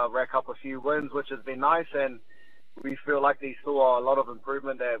able to rack up a few wins, which has been nice, and we feel like there's still a lot of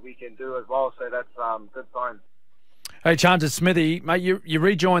improvement that we can do as well, so that's good sign. Hey, Charnze, it's Smithy. Mate, you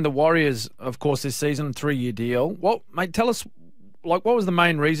rejoined the Warriors, of course, this season, 3-year deal. Mate, tell us, like, what was the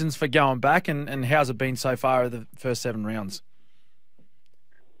main reasons for going back, and how's it been so far the first 7 rounds?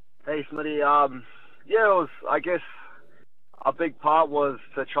 Hey, Smitty. Yeah, it was, I guess, a big part was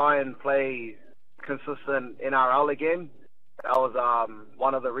to try and play consistent NRL again. That was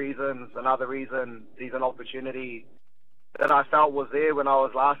one of the reasons. Another reason, there's an opportunity that I felt was there when I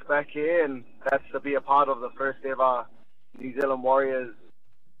was last back here, and that's to be a part of the first ever New Zealand Warriors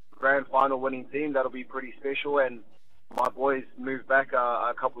grand final winning team. That'll be pretty special, and my boys moved back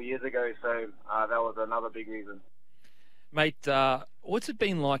a couple of years ago, so that was another big reason. Mate, what's it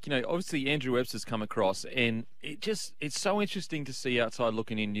been like? You know, obviously Andrew Webster's come across, and it's so interesting to see outside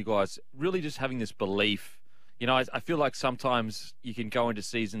looking in, you guys really just having this belief. You know, I feel like sometimes you can go into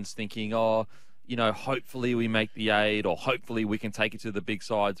seasons thinking, you know, hopefully we make the 8, or hopefully we can take it to the big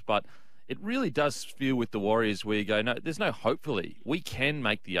sides. But it really does feel with the Warriors where you go, no, there's no hopefully. We can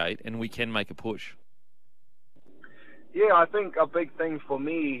make the 8 and we can make a push. Yeah, I think a big thing for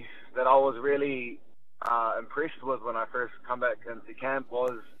me that I was really impressed with when I first come back into camp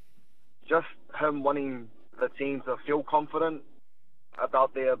was just him wanting the team to feel confident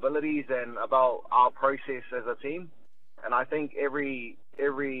about their abilities and about our process as a team. And I think every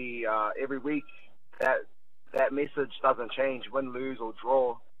week that message doesn't change, win, lose or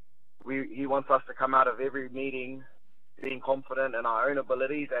draw. He wants us to come out of every meeting being confident in our own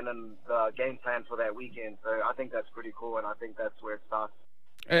abilities and in the game plan for that weekend. So I think that's pretty cool, and I think that's where it starts.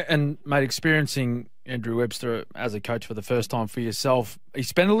 And, mate, experiencing Andrew Webster as a coach for the first time for yourself, he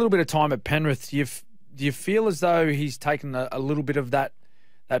spent a little bit of time at Penrith. Do you feel as though he's taken a little bit of that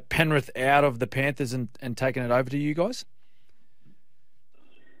Penrith out of the Panthers and taken it over to you guys?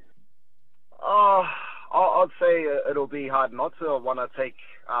 I'd say it'll be hard not to want to take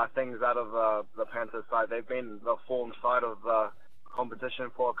things out of the Panthers side. They've been the form side of the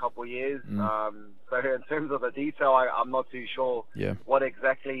competition for a couple of years. So in terms of the detail, I'm not too sure what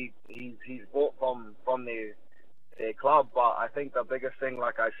exactly he's bought from their club. But I think the biggest thing,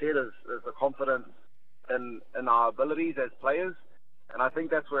 like I said, is the confidence in our abilities as players. And I think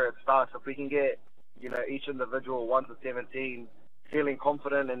that's where it starts. If we can get, you know, each individual 1 to 17 feeling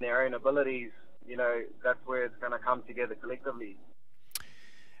confident in their own abilities, you know, that's where it's going to come together collectively.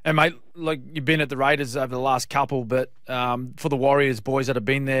 And, mate, like, you've been at the Raiders over the last couple, but for the Warriors boys that have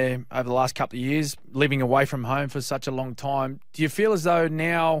been there over the last couple of years, living away from home for such a long time, do you feel as though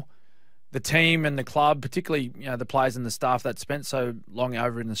now the team and the club, particularly, you know, the players and the staff that spent so long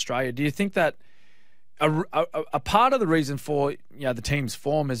over in Australia, do you think that a part of the reason for, you know, the team's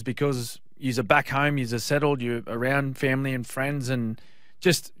form is because you're back home, you're settled, you're around family and friends, and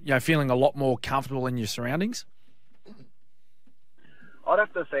just, you know, feeling a lot more comfortable in your surroundings? I'd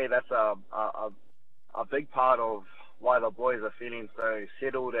have to say that's a big part of why the boys are feeling so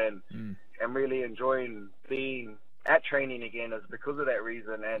settled and really enjoying being at training again is because of that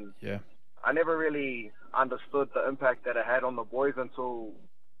reason. And I never really understood the impact that it had on the boys until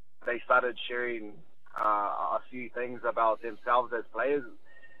they started sharing a few things about themselves as players.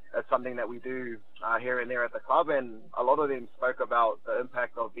 It's something that we do here and there at the club, and a lot of them spoke about the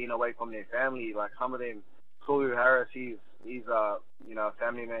impact of being away from their family. Like some of them, Sulu Harris, he's a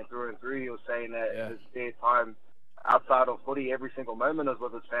family man through and through. He was saying that his spare time outside of footy, every single moment is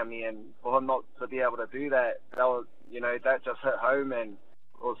with his family, and for him not to be able to do that, that was, that just hit home, and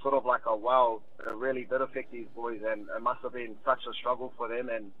it was sort of like, wow, it really did affect these boys, and it must have been such a struggle for them,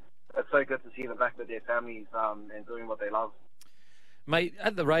 and it's so good to see them back with their families and doing what they love. Mate,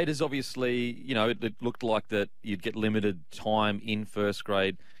 at the Raiders, obviously, it looked like that you'd get limited time in first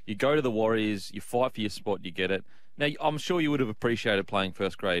grade. You go to the Warriors, you fight for your spot, you get it. Now, I'm sure you would have appreciated playing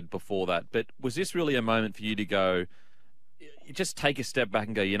first grade before that, but was this really a moment for you to go, just take a step back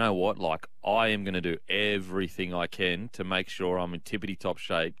and go, you know what, like, I am going to do everything I can to make sure I'm in tippity-top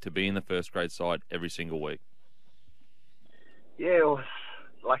shape to be in the first grade side every single week? Yeah, it was,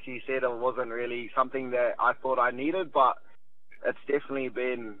 like you said, it wasn't really something that I thought I needed, but it's definitely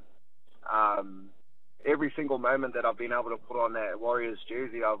been every single moment that I've been able to put on that Warriors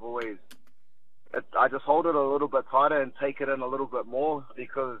jersey, I just hold it a little bit tighter and take it in a little bit more,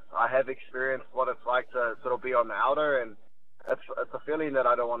 because I have experienced what it's like to sort of be on the outer, and it's a feeling that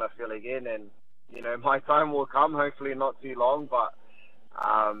I don't want to feel again. And my time will come, hopefully not too long, but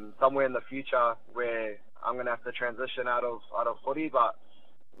somewhere in the future where I'm going to have to transition out of footy. But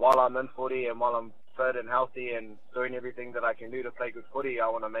while I'm in footy and while I'm fit and healthy and doing everything that I can do to play good footy, I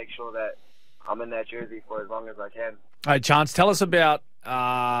want to make sure that I'm in that jersey for as long as I can. Hey, Charnze, tell us about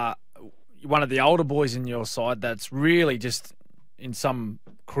one of the older boys in your side that's really just in some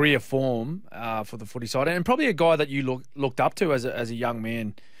career form for the footy side, and probably a guy that you looked up to as a young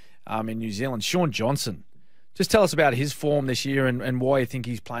man in New Zealand, Shaun Johnson. Just tell us about his form this year and why you think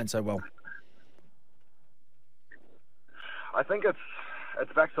he's playing so well. I think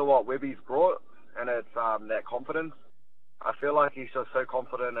it's back to what Webby's brought, and it's that confidence. I feel like he's just so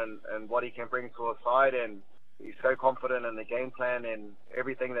confident in what he can bring to a side, and he's so confident in the game plan and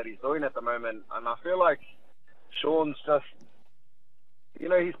everything that he's doing at the moment. And I feel like Shaun's just,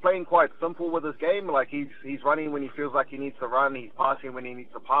 he's playing quite simple with his game. Like he's running when he feels like he needs to run. He's passing when he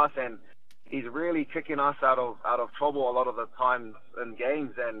needs to pass, and he's really kicking us out of trouble a lot of the times in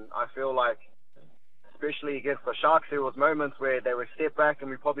games. And I feel like, especially against the Sharks, there was moments where they were step back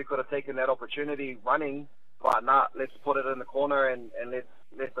and we probably could have taken that opportunity running, but let's put it in the corner and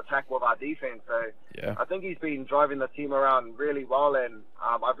let's attack with our defense. So yeah. I think he's been driving the team around really well, and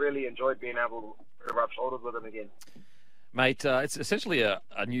I've really enjoyed being able to rub shoulders with him again. Mate, it's essentially a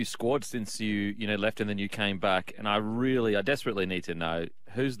new squad since you left and then you came back, and I desperately need to know,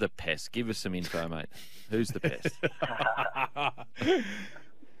 who's the pest? Give us some info, mate. Who's the pest?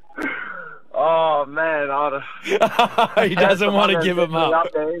 Oh, man. He doesn't want to give him up.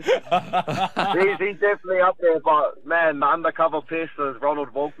 He's definitely up there, but, man, the undercover pest is Ronald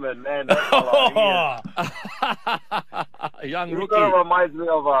Volkman, man. Young rookie. He sort of reminds me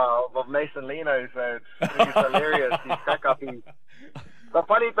of Mason Leno, so it's hilarious. He's crack up. The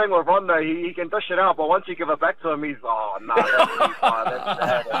funny thing with Ron, though, he can dish it out, but once you give it back to him, he's, that's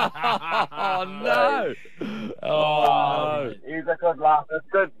bad. Oh, no. No. He's a good laugh. It's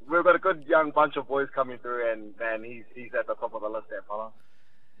good. We've got a good young bunch of boys coming through, and he's at the top of the list there, fella.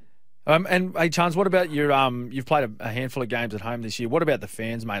 And hey, Charnze, what about your you've played a handful of games at home this year. What about the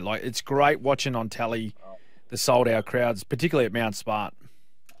fans, mate? Like, it's great watching on telly the sold-out crowds, particularly at Mount Smart.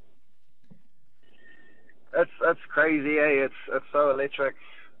 It's crazy, eh? It's so electric.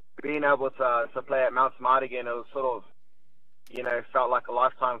 Being able to play at Mount Smart again, it was sort of, felt like a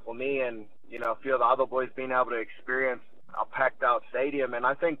lifetime for me, and a few of the other boys being able to experience a packed out stadium. And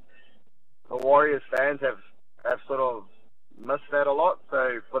I think the Warriors fans have sort of missed that a lot.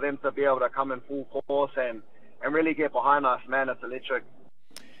 So for them to be able to come in full force and really get behind us, man, it's electric.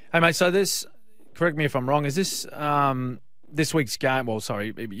 Hey, mate, so this, correct me if I'm wrong, is this this week's game? Well,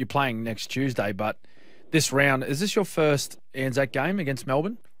 sorry, you're playing next Tuesday, but this round, is this your first Anzac game against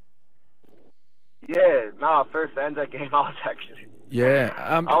Melbourne? Yeah, no, first Anzac game I was actually. Yeah.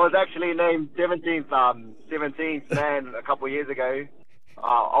 I was actually named 17th man a couple of years ago.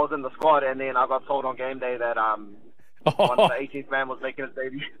 I was in the squad, and then I got told on game day that once the 18th man was making his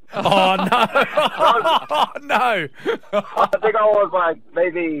debut. Oh, no. Oh, no. I think I was like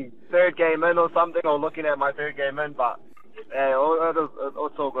maybe third game in or something, or looking at my third game in, but yeah,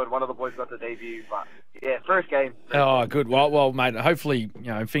 it's all good. One of the boys got the debut, but yeah, first game. Oh, good. Well, mate, hopefully,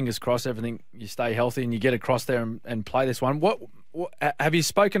 fingers crossed, everything, you stay healthy and you get across there and play this one. What have you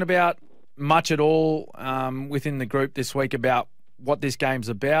spoken about much at all within the group this week about what this game's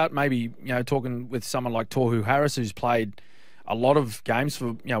about? Maybe, talking with someone like Tohu Harris, who's played a lot of games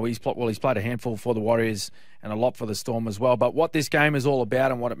for, he's played a handful for the Warriors and a lot for the Storm as well. But what this game is all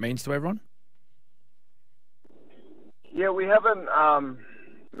about and what it means to everyone? Yeah, we haven't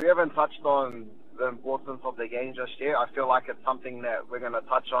touched on the importance of the game just yet. I feel like it's something that we're going to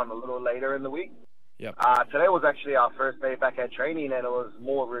touch on a little later in the week. Yep. Today was actually our first day back at training, and it was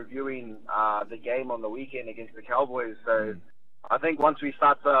more reviewing the game on the weekend against the Cowboys. So I think once we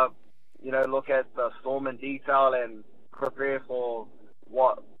start to, look at the Storm in detail and prepare for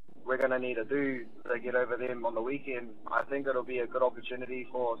what we're going to need to do to get over them on the weekend, I think it'll be a good opportunity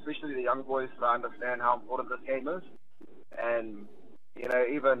for especially the young boys to understand how important this game is. And,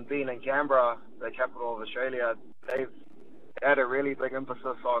 even being in Canberra, the capital of Australia, they've had a really big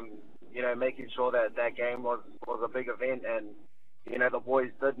emphasis on, making sure that that game was a big event. And, the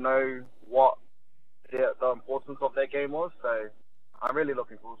boys did know what the importance of that game was. So I'm really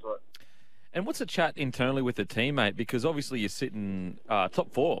looking forward to it. And what's the chat internally with the team, mate? Because obviously you're sitting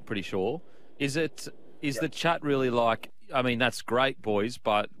top 4, pretty sure. Is the chat really like, I mean, that's great, boys,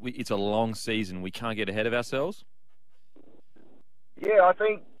 but it's a long season. We can't get ahead of ourselves? Yeah, I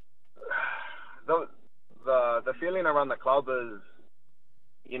think the feeling around the club is,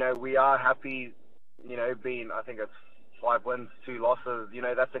 we are happy, being, I think it's 5 wins, 2 losses.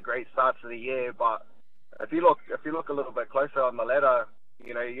 That's a great start to the year. But if you look a little bit closer on the ladder,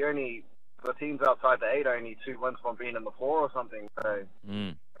 the teams outside the 8 are only 2 wins from being in the 4 or something. So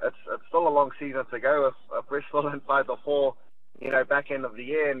it's still a long season to go. If we're still inside the 4, back end of the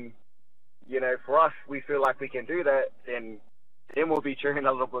year, and for us, we feel like we can do that, then we'll be cheering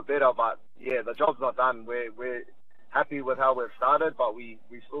a little bit better. But yeah, the job's not done. We're happy with how we've started, but we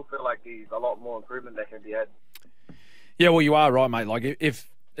still feel like there's a lot more improvement that can be had. Yeah, well, you are right, mate. Like, if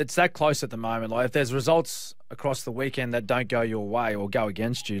it's that close at the moment, like if there's results across the weekend that don't go your way or go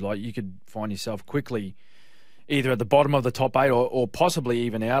against you, like you could find yourself quickly either at the bottom of the top 8 or possibly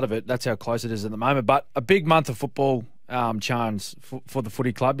even out of it. That's how close it is at the moment. But a big month of football, Charnze, for the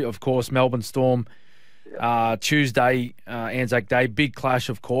footy club. Of course, Melbourne Storm, Tuesday, Anzac Day, big clash,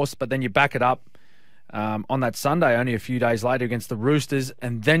 of course. But then you back it up on that Sunday, only a few days later, against the Roosters,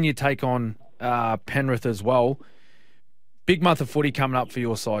 and then you take on Penrith as well. Big month of footy coming up for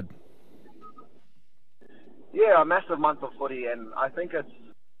your side. Yeah, a massive month of footy, and I think it's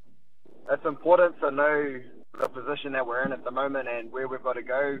important to know the position that we're in at the moment and where we've got to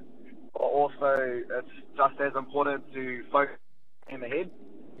go. But also, it's just as important to focus in ahead.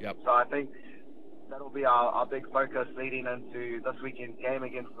 Yep. So I think that'll be our big focus leading into this weekend's game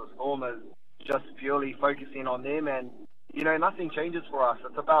against the Storm, is just purely focusing on them. And nothing changes for us.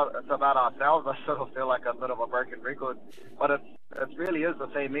 It's about ourselves. I sort of feel like a bit of a broken record, but it really is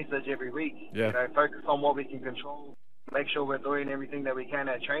the same message every week. Yeah. Focus on what we can control, make sure we're doing everything that we can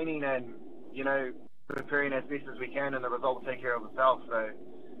at training, and preparing as best as we can, and the result will take care of itself. So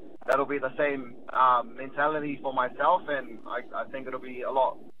that'll be the same mentality for myself, and I think it'll be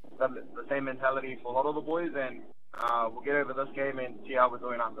the same mentality for a lot of the boys, and we'll get over this game and see how we're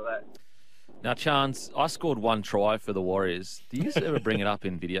doing after that. Now, Charnze, I scored 1 try for the Warriors. Do you ever bring it up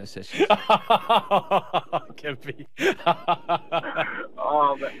in video sessions? Can be.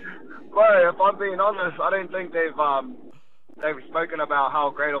 Well, if I'm being honest, I don't think they've spoken about how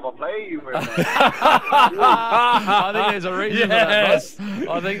great of a player you were. I think there's a reason for that,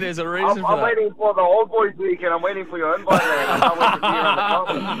 bro. I think there's a reason for that. I'm waiting for the Old Boys week, and I'm waiting for your invite, man. I can't wait to see you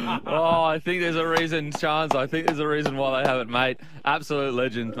on the club. Oh, I think there's a reason, Charnze. I think there's a reason why they haven't, mate. Absolute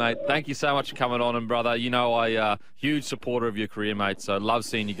legend, mate. Thank you so much for coming on, and brother, I huge supporter of your career, mate. So love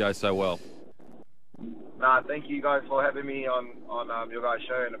seeing you go so well. Thank you guys for having me on your guys'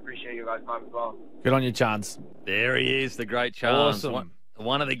 show, and appreciate you guys' time as well. Good on you, Charnze. There he is, the great Charnze. Awesome.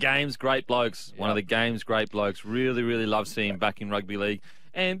 One of the game's great blokes. Yep. One of the game's great blokes. Really, really love seeing him back in rugby league.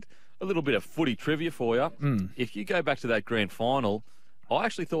 And a little bit of footy trivia for you. If you go back to that grand final, I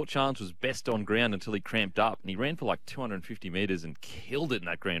actually thought Charnze was best on ground until he cramped up, and he ran for like 250 metres and killed it in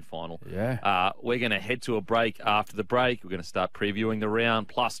that grand final. Yeah. We're going to head to a break. After the break, we're going to start previewing the round,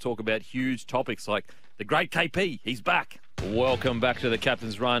 plus talk about huge topics like the great KP. He's back. Welcome back to the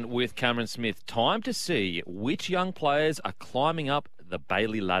Captain's Run with Cameron Smith. Time to see which young players are climbing up the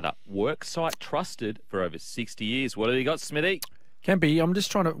Bailey ladder. Worksite trusted for over 60 years. What have you got, Smithy? Can be. I'm just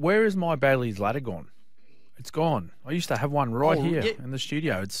trying to... Where is my Bailey's ladder gone? It's gone. I used to have one right here in the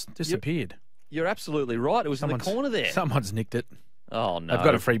studio. It's disappeared. You're absolutely right. It was in the corner there. Someone's nicked it. Oh, no. I've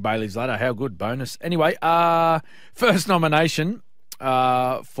got a free Bailey's ladder. How good. Bonus. Anyway, first nomination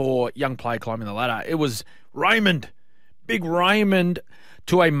for young player climbing the ladder. It was Raymond. Big Raymond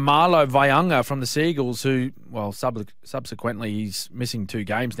to a Marlo Vayunga from the Seagulls, who, well, subsequently he's missing 2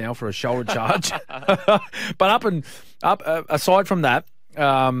 games now for a shoulder charge. But aside from that,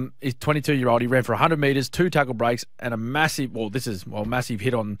 he's 22-year-old. He ran for 100 metres, 2 tackle breaks, and a massive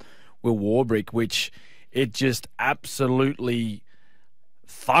hit on Will Warbrick, which it just absolutely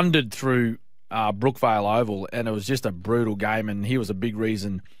thundered through Brookvale Oval, and it was just a brutal game, and he was a big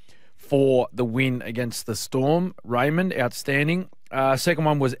reason for the win against the Storm. Raymond, outstanding. Second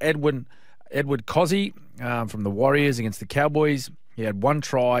one was Edward Cozzy from the Warriors against the Cowboys. He had 1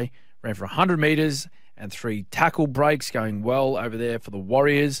 try, ran for 100 metres and 3 tackle breaks, going well over there for the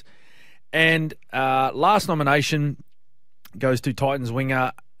Warriors. And last nomination goes to Titans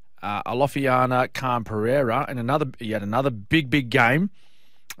winger Alofiana Khan Pereira, and he had another big game.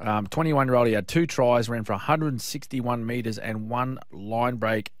 21-year-old, he had 2 tries, ran for 161 metres and 1 line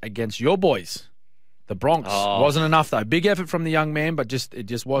break against your boys, the Broncos. Wasn't enough though. Big effort from the young man, but it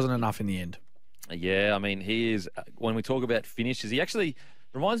just wasn't enough in the end. Yeah, I mean, he is. When we talk about finishes, he actually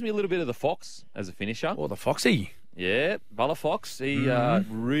reminds me a little bit of the Fox as a finisher. Oh, the Foxy. Yeah, Bala Fox. He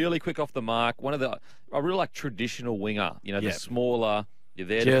really quick off the mark. A real like traditional winger. You know, the smaller. You're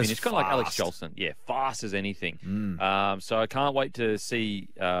there to finish. Kind of like Alex Jolson. Yeah, fast as anything. So I can't wait to see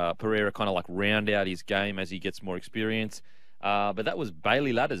Pereira kind of like round out his game as he gets more experience. But that was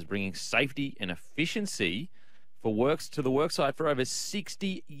Bailey Ladders bringing safety and efficiency to the worksite for over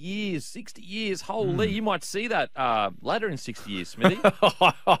 60 years. 60 years. Holy, you might see that later in 60 years, Smithy.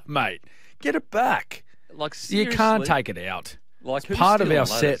 Mate, get it back. Like, seriously. You can't take it out. Like, it's part of our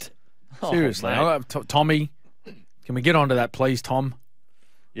set. Seriously. Tommy, can we get onto that, please, Tom?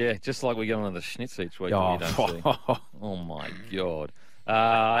 Yeah, just like we get on the schnitz each week. Oh, my God.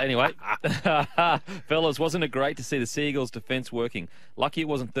 Anyway, fellas, wasn't it great to see the Seagulls' defence working? Lucky it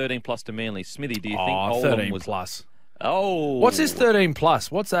wasn't 13+ to Manly. Smithy, do you think Oldham 13 was... plus. Oh. What's this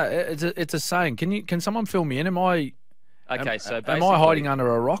 13+? What's that? It's a saying. Can someone fill me in? Am I hiding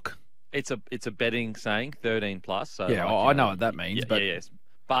under a rock? It's a betting saying, 13+. So yeah, I know what that means.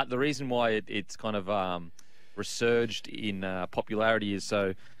 But the reason why it's kind of resurged in popularity is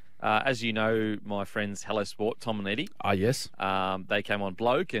so, as you know, my friends Hello Sport, Tom and Eddie. Yes. They came on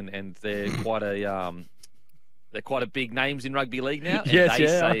Bloke, and they're quite a big names in rugby league now. And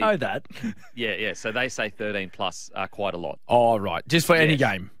I know that. Yeah. So they say 13+ quite a lot. Oh, right. Just for any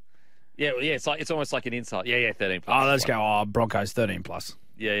game. Yeah. It's almost like an insult. Yeah, 13+. Oh, let's go. Broncos 13+.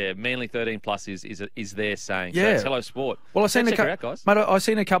 Yeah. Manly 13+ is their saying. Yeah. So it's Hello Sport. Well, I've seen check it out, guys. Mate, I've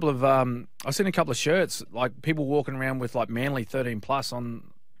seen a couple of shirts, like people walking around with like Manly 13+ on,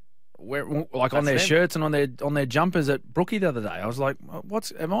 on their shirts and on their jumpers at Brookie the other day. I was like,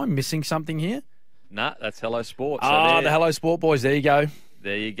 am I missing something here? Nah, that's Hello Sport. So the Hello Sport boys. There you go.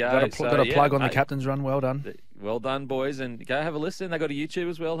 There you go. Got a plug on the captain's run. Well done. Well done, boys. And go have a listen. They've got a YouTube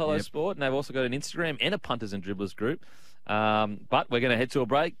as well, Hello Sport. And they've also got an Instagram and a Punters and Dribblers group. But we're going to head to a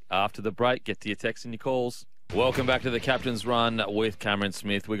break. After the break, get to your texts and your calls. Welcome back to the Captain's Run with Cameron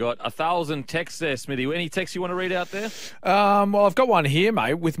Smith. We got 1,000 texts there, Smithy. Any texts you want to read out there? Well, I've got one here,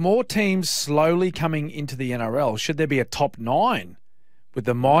 mate. With more teams slowly coming into the NRL, should there be a top 9? With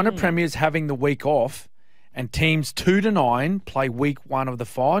the minor premiers having the week off and teams 2 to 9 play week 1 of the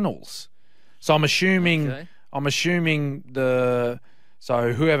finals. So I'm assuming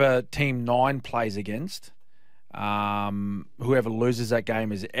so whoever team 9 plays against, whoever loses that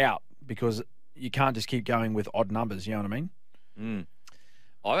game is out, because you can't just keep going with odd numbers. You know what I mean?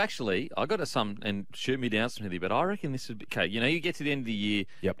 I got some, and shoot me down, Smithy, but I reckon this would be okay. You know, you get to the end of the year,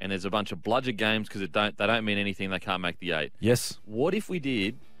 and there's a bunch of bludger games because they don't mean anything. They can't make the 8. Yes. What if we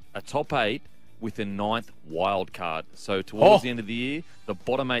did a top 8 with a 9th wild card? So towards the end of the year, the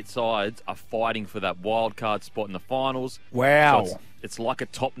bottom 8 sides are fighting for that wild card spot in the finals. Wow. So it's like a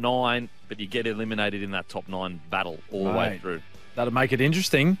top 9, but you get eliminated in that top 9 battle all the way through. That'll make it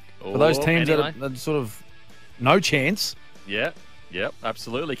interesting for those teams that are sort of no chance. Yep,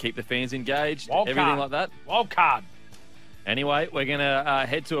 absolutely. Keep the fans engaged, everything like that. Wild card. Anyway, we're going to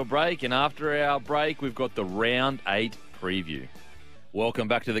head to a break, and after our break, we've got the Round 8 preview. Welcome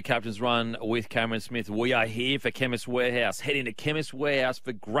back to the Captain's Run with Cameron Smith. We are here for Chemist Warehouse. Head into Chemist Warehouse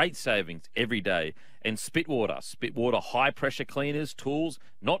for great savings every day. And Spitwater high-pressure cleaners, tools,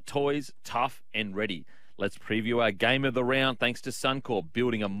 not toys, tough and ready. Let's preview our game of the round thanks to Suncorp,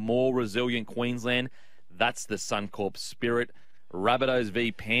 building a more resilient Queensland. That's the Suncorp spirit. Rabbitohs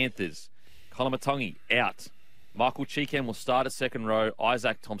v Panthers. Colamatongi out. Michael Cheekham will start at second row.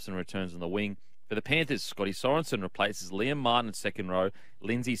 Isaac Thompson returns on the wing. For the Panthers, Scotty Sorensen replaces Liam Martin at second row.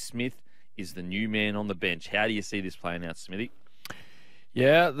 Lindsay Smith is the new man on the bench. How do you see this playing out, Smithy?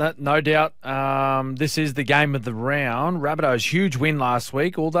 Yeah, no doubt. This is the game of the round. Rabbitohs, huge win last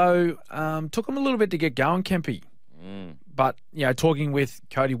week, although took them a little bit to get going, Kempy. But, talking with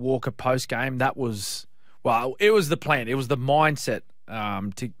Cody Walker post-game, it was the plan. It was the mindset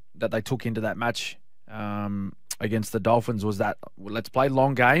that they took into that match against the Dolphins, was that let's play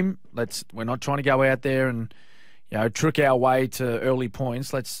long game. We're not trying to go out there and, trick our way to early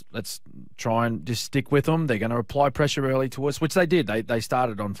points. Let's try and just stick with them. They're going to apply pressure early to us, which they did. They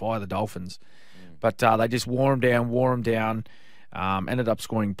started on fire, the Dolphins. But they just wore them down, ended up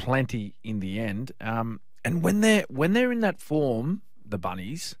scoring plenty in the end. And when they're in that form, the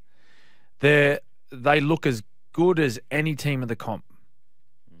Bunnies, they look as good as any team in the comp.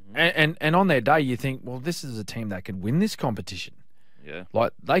 And on their day, you think, well, this is a team that could win this competition. Yeah.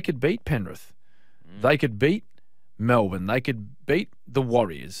 Like, they could beat Penrith. They could beat Melbourne. They could beat the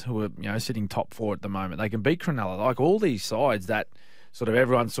Warriors, who are, sitting top 4 at the moment. They can beat Cronulla. Like, all these sides that sort of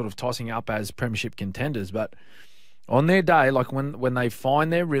everyone's sort of tossing up as premiership contenders. But on their day, like when they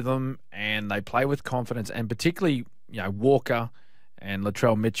find their rhythm and they play with confidence, and particularly, Walker and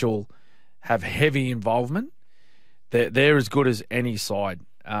Latrell Mitchell have heavy involvement, they're as good as any side.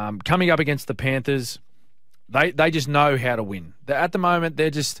 Coming up against the Panthers, they just know how to win. At the moment,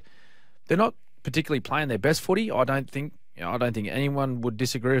 they're not particularly playing their best footy. I don't think anyone would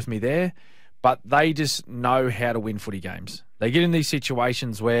disagree with me there, but they just know how to win footy games. They get in these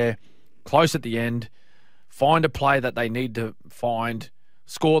situations where, close at the end, find a play that they need to find,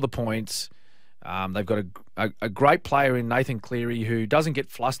 score the points. They've got a great player in Nathan Cleary who doesn't get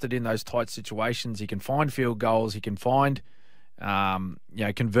flustered in those tight situations. He can find field goals. He can find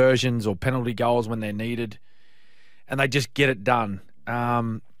conversions or penalty goals when they're needed, and they just get it done.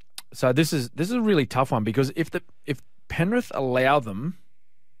 So this is a really tough one, because if Penrith allow them,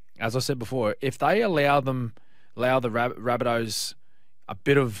 as I said before, if they allow the Rabbitohs a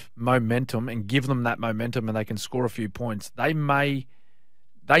bit of momentum and give them that momentum, and they can score a few points, they may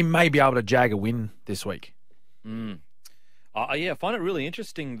be able to jag a win this week. Yeah, I find it really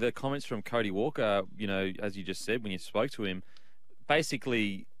interesting, the comments from Cody Walker, as you just said when you spoke to him.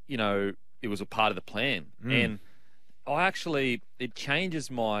 Basically, it was a part of the plan. And it changes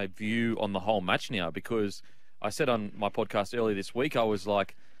my view on the whole match now, because I said on my podcast earlier this week, I was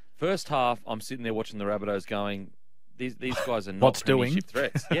like, first half, I'm sitting there watching the Rabbitohs going, these guys are not premiership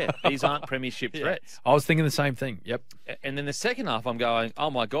threats. Yeah, these aren't premiership threats. I was thinking the same thing. Yep. And then the second half, I'm going,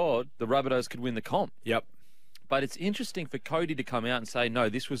 oh my God, the Rabbitohs could win the comp. Yep. But it's interesting for Cody to come out and say, no,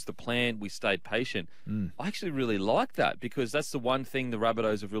 this was the plan. We stayed patient. I actually really like that, because that's the one thing the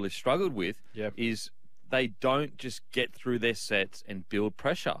Rabbitohs have really struggled with, is they don't just get through their sets and build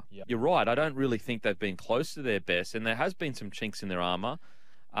pressure. Yep. You're right. I don't really think they've been close to their best, and there has been some chinks in their armour.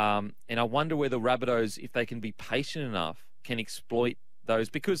 And I wonder whether Rabbitohs, if they can be patient enough, can exploit those,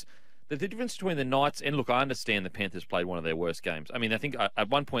 because the difference between the Knights and, look, I understand the Panthers played one of their worst games. I mean, I think at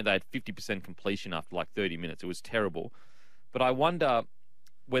one point they had 50% completion after like 30 minutes. It was terrible. But I wonder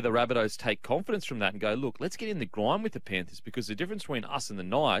whether Rabbitohs take confidence from that and go, look, let's get in the grind with the Panthers, because the difference between us and the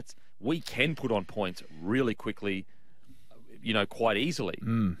Knights, we can put on points really quickly, quite easily.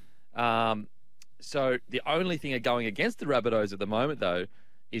 So the only thing going against the Rabbitohs at the moment, though,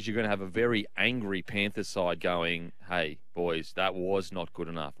 is you're going to have a very angry Panthers side going, hey, boys, that was not good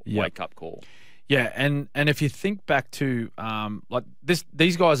enough. Wake-up call. Yeah, and if you think back to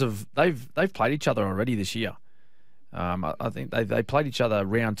these guys they've played each other already this year. I think they played each other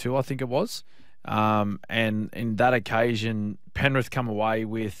round 2, I think it was. And in that occasion, Penrith come away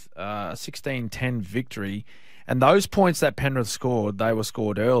with a 16-10 victory, and those points that Penrith scored, they were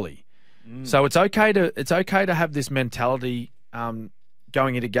scored early. So it's okay to have this mentality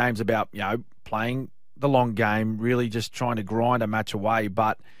going into games about, playing the long game, really just trying to grind a match away,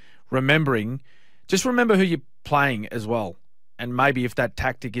 but remember who you're playing as well. And maybe if that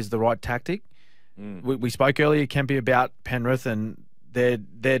tactic is the right tactic. We spoke earlier, Kempy, about Penrith and their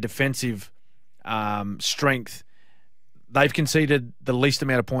defensive strength. They've conceded the least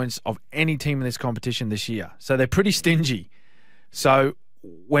amount of points of any team in this competition this year. So they're pretty stingy. So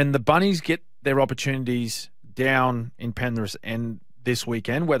when the Bunnies get their opportunities down in Penrith and this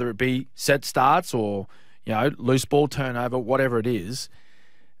weekend, whether it be set starts or, loose ball turnover, whatever it is,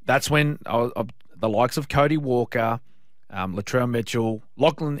 that's when the likes of Cody Walker, Latrell Mitchell,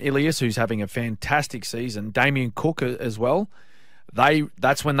 Lachlan Ilias, who's having a fantastic season, Damien Cook as well,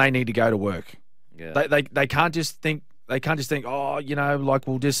 that's when they need to go to work. Yeah. They can't just think, we'll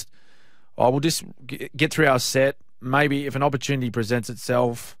just get through our set. Maybe if an opportunity presents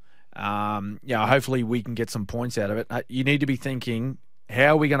itself, hopefully we can get some points out of it. You need to be thinking,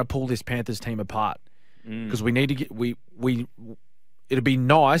 how are we going to pull this Panthers team apart? Because we need to get it'd be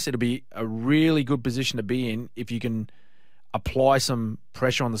nice. It'd be a really good position to be in if you can apply some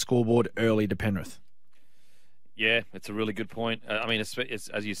pressure on the scoreboard early to Penrith. Yeah, it's a really good point. I mean, it's,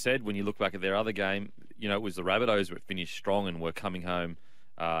 as you said, when you look back at their other game, it was the Rabbitohs that finished strong and were coming home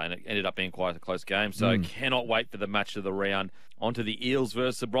and it ended up being quite a close game. So cannot wait for the match of the round. On to the Eels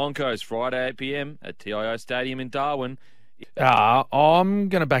versus the Broncos, Friday 8 p.m. at TIO Stadium in Darwin. I'm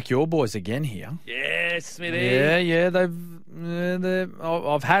going to back your boys again here. Yeah, Smithy. Yeah.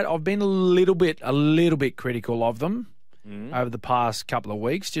 I've been a little bit critical of them over the past couple of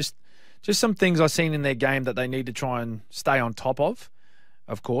weeks. Just some things I've seen in their game that they need to try and stay on top of.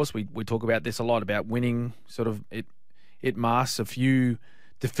 Of course, we talk about this a lot about winning. Sort of it masks a few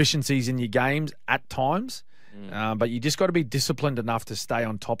deficiencies in your games at times, but you just got to be disciplined enough to stay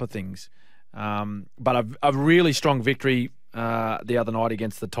on top of things. But a really strong victory the other night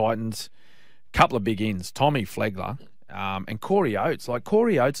against the Titans. Couple of big ins, Tommy Flegler and Corey Oates. Like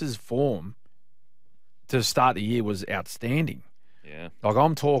Corey Oates' form to start the year was outstanding. Yeah, like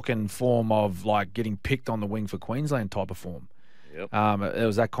I'm talking form of like getting picked on the wing for Queensland type of form. Yep. It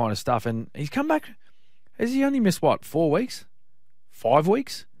was that kind of stuff, and he's come back. Has he only missed 4 weeks, 5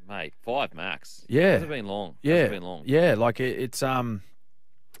 weeks? Mate, 5 max. Yeah, it hasn't been long. Yeah, like it's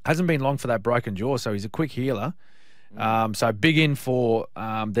hasn't been long for that broken jaw, so he's a quick healer. So big in for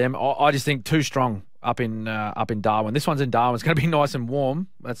them. I just think too strong up in Darwin. This one's in Darwin. It's going to be nice and warm.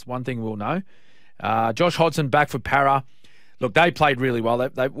 That's one thing we'll know. Josh Hodgson back for Para. Look, they played really well.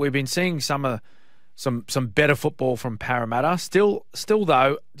 We've been seeing some better football from Parramatta. Still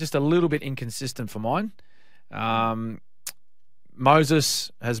though, just a little bit inconsistent for mine.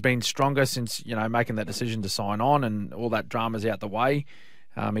 Moses has been stronger since making that decision to sign on, and all that drama's out the way.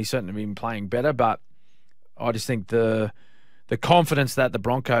 He's certainly been playing better, but I just think the confidence that the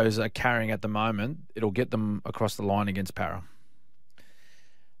Broncos are carrying at the moment, it'll get them across the line against Para.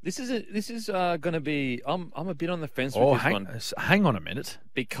 This is going to be. I'm a bit on the fence with this one. Hang on a minute,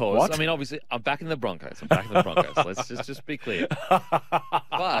 because what? I mean, obviously, I'm backing the Broncos. Let's just be clear.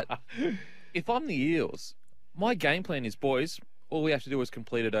 But if I'm the Eels, my game plan is, boys, all we have to do is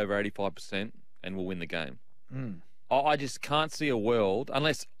complete it over 85%, and we'll win the game. I just can't see a world,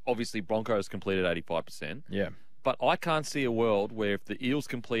 unless obviously Broncos completed 85%. Yeah. But I can't see a world where if the Eels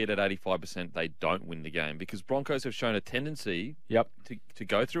complete at 85%, they don't win the game, because Broncos have shown a tendency to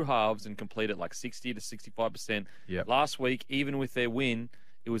go through halves and complete it like 60 to 65%. Yep. Last week, even with their win,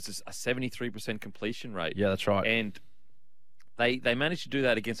 it was just a 73% completion rate. Yeah, that's right. And they managed to do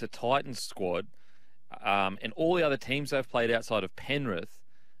that against a Titans squad, and all the other teams they've played outside of Penrith,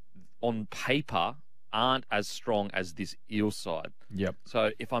 on paper, aren't as strong as this Eels side. Yep.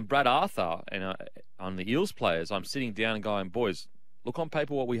 So if I'm Brad Arthur and on the Eels players, I'm sitting down and going, boys, look on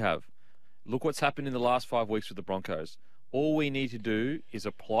paper what we have. Look what's happened in the last 5 weeks with the Broncos. All we need to do is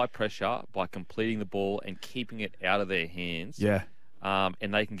apply pressure by completing the ball and keeping it out of their hands. Yeah.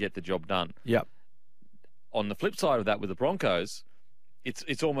 And they can get the job done. Yep. On the flip side of that with the Broncos,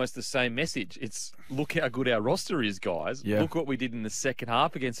 it's almost the same message. It's look how good our roster is, guys. Yeah. Look what we did in the second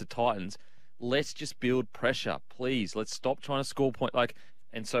half against the Titans. Let's just build pressure, please. Let's stop trying to score point.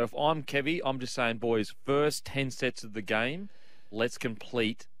 And so if I'm Kevy, I'm just saying, boys, first 10 sets of the game, let's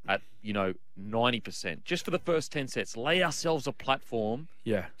complete at 90%. Just for the first 10 sets, lay ourselves a platform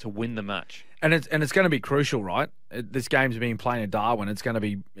to win the match. And it's going to be crucial, right? This game's being played in Darwin. It's going to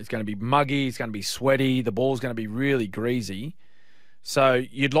be muggy. It's going to be sweaty. The ball's going to be really greasy. So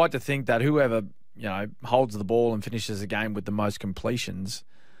you'd like to think that whoever holds the ball and finishes the game with the most completions,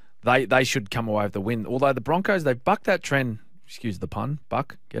 They should come away with the win. Although the Broncos, they've bucked that trend. Excuse the pun.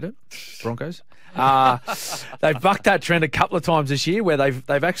 Buck, get it? Broncos. They've bucked that trend a couple of times this year, where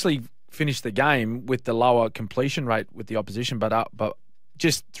they've actually finished the game with the lower completion rate with the opposition, but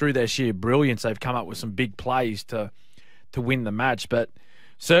just through their sheer brilliance, they've come up with some big plays to win the match. But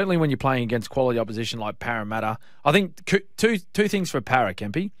certainly when you're playing against quality opposition like Parramatta, I think two things for Para,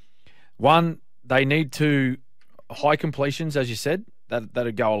 Kempy. One, they need to high completions, as you said.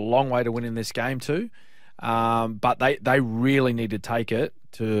 That'd go a long way to winning this game too. But they really need to take it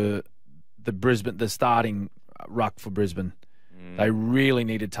to the starting ruck for Brisbane. They really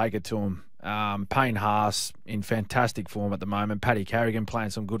need to take it to them. Payne Haas in fantastic form at the moment. Paddy Carrigan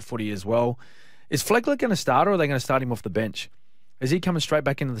playing some good footy as well. Is Flegler going to start, or are they going to start him off the bench? Is he coming straight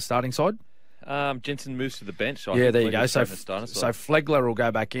back into the starting side? Jensen moves to the bench. So there you go. So Flegler will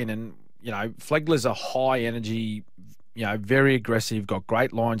go back in, and Flegler's a high energy, very aggressive, got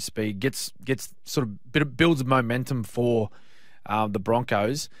great line speed, gets sort of builds momentum for the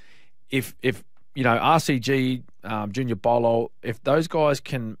Broncos. If RCG, Junior Bolo, if those guys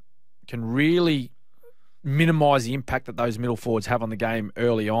can really minimise the impact that those middle forwards have on the game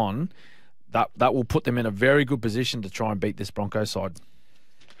early on, that will put them in a very good position to try and beat this Broncos side.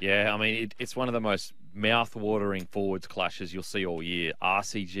 Yeah, I mean, it's one of the most mouth-watering forwards clashes you'll see all year.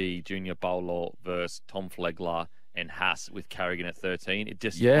 RCG, Junior Bolo versus Tom Flegler and Haas with Carrigan at 13. It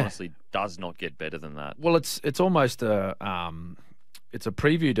just honestly does not get better than that. Well, it's almost a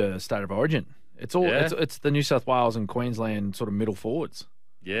preview to State of Origin. It's the New South Wales and Queensland sort of middle forwards.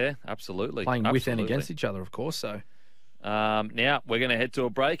 Yeah, absolutely. Playing with and against each other, of course. So now we're going to head to a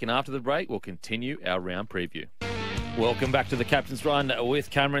break, and after the break, we'll continue our round preview. Welcome back to the Captain's Run with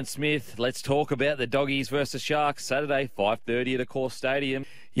Cameron Smith. Let's talk about the Doggies versus Sharks Saturday, 5:30 at Accor Stadium.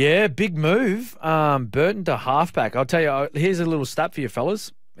 Yeah, big move. Burton to halfback. I'll tell you, here's a little stat for you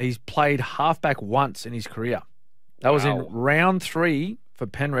fellas. He's played halfback once in his career. That was in round 3 for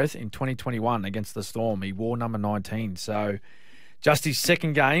Penrith in 2021 against the Storm. He wore number 19. So just his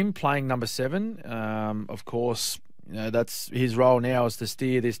second game playing number 7. Of course, that's his role now is to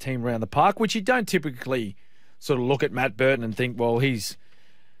steer this team around the park, which you don't typically sort of look at Matt Burton and think, well, he's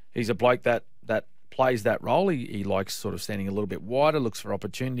a bloke that plays that role. He likes sort of standing a little bit wider, looks for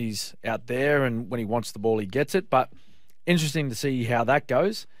opportunities out there, and when he wants the ball, he gets it. But interesting to see how that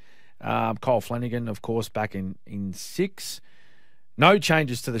goes. Kyle Flanagan, of course, back in 6. No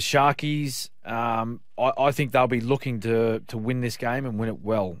changes to the Sharkies. I think they'll be looking to win this game and win it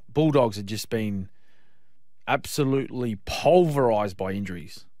well. Bulldogs have just been absolutely pulverised by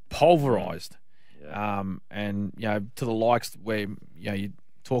injuries. Pulverised. Yeah. And, to the likes where, you're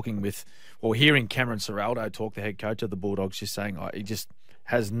talking with, or hearing Cameron Ciraldo talk, the head coach of the Bulldogs, just saying he just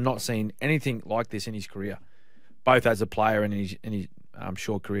has not seen anything like this in his career, both as a player and in his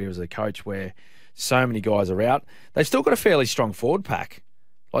short career as a coach, where so many guys are out. They've still got a fairly strong forward pack.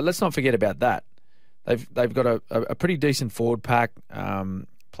 Let's not forget about that. They've got a pretty decent forward pack.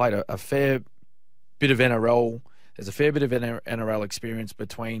 Played a fair bit of NRL. There's a fair bit of NRL experience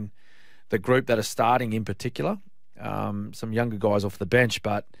between the group that are starting in particular. Some younger guys off the bench,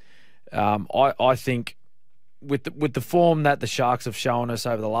 but I think with the form that the Sharks have shown us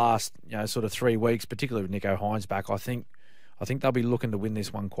over the last sort of 3 weeks, particularly with Nico Hines back, I think they'll be looking to win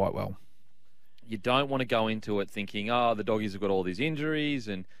this one quite well. You don't want to go into it thinking, the Doggies have got all these injuries,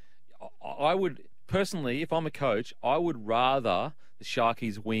 and I would personally, if I'm a coach, I would rather the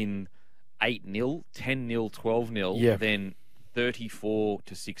Sharkies win 8-0, 10-0, 12-0 than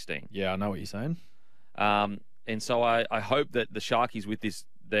 34-16. Yeah, I know what you're saying. And so I hope that the Sharkies with this,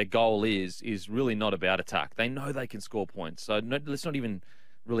 their goal is really not about attack. They know they can score points. So let's not even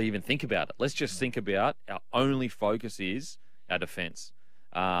think about it. Let's just think about our only focus is our defence.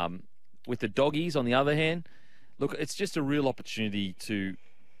 With the Doggies, on the other hand, look, it's just a real opportunity to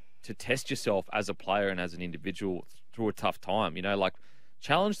test yourself as a player and as an individual through a tough time.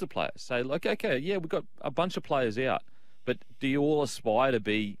 Challenge the players. Say, okay, we've got a bunch of players out, but do you all aspire to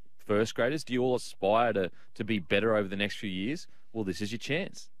be first graders? Do you all aspire to be better over the next few years? Well, this is your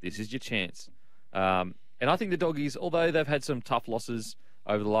chance. This is your chance. And I think the Doggies, although they've had some tough losses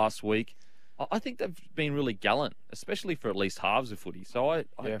over the last week, I think they've been really gallant, especially for at least halves of footy. So I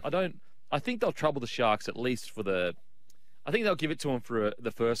think they'll trouble the Sharks at least I think they'll give it to them for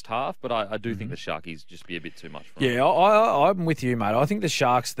the first half, but I do think the Sharkies just be a bit too much for them. Yeah, I'm with you, mate. I think the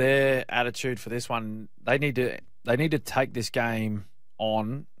Sharks, their attitude for this one, they need to take this game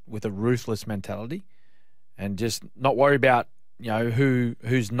on with a ruthless mentality and just not worry about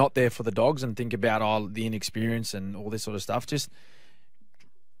who's not there for the Dogs and think about the inexperience and all this sort of stuff. Just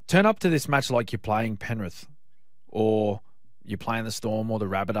turn up to this match like you're playing Penrith or you're playing the Storm or the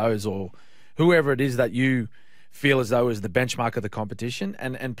Rabbitohs or whoever it is that you feel as though is the benchmark of the competition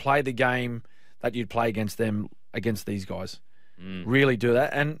and play the game that you'd play against these guys. Really do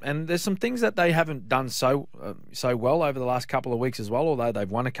that. And there's some things that they haven't done so well over the last couple of weeks as well, although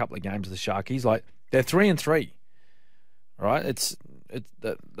they've won a couple of games, the Sharkies. Like, they're 3-3. All right?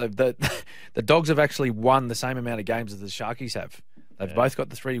 The Dogs have actually won the same amount of games as the Sharkies have. They've both got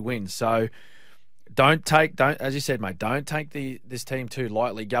the 3 wins. So as you said, mate, don't take this team too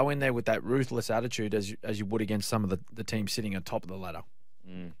lightly. Go in there with that ruthless attitude as you would against some of the teams sitting on top of the ladder.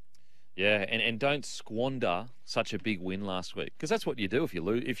 Yeah, and don't squander such a big win last week, because that's what you do if you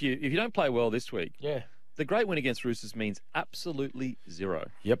lose. If you don't play well this week, the great win against Roosters means absolutely zero.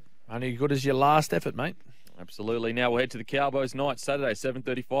 Yep, only as good as your last effort, mate. Absolutely. Now we'll head to the Cowboys night, Saturday,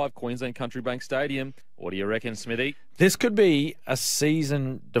 7:35, Queensland Country Bank Stadium. What do you reckon, Smithy? This could be a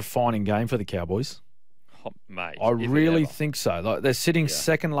season-defining game for the Cowboys. Oh, mate, I really think so. Like, they're sitting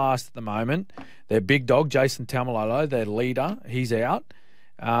second last at the moment. Their big dog, Jason Taumalolo, their leader, he's out.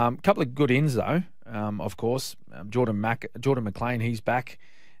 Couple of good ins, though, of course. Jordan McLean, he's back.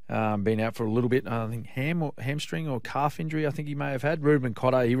 Been out for a little bit. I think hamstring or calf injury I think he may have had. Ruben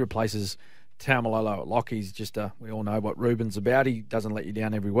Cotter, he replaces Taumalolo at lock. He's just we all know what Ruben's about. He doesn't let you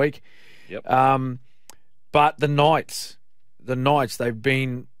down every week. Yep. But the Knights, they've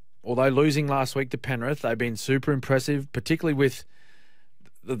been although losing last week to Penrith, they've been super impressive, particularly with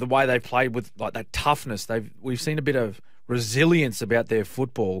the way they've played with like that toughness. We've seen a bit of resilience about their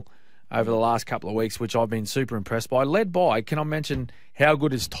football over the last couple of weeks, which I've been super impressed by. Led by, can I mention how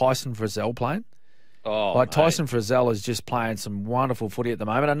good is Tyson Frizzell playing? Oh, like Tyson Frizzell is just playing some wonderful footy at the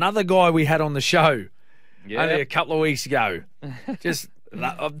moment. Another guy we had on the show only a couple of weeks ago. Just,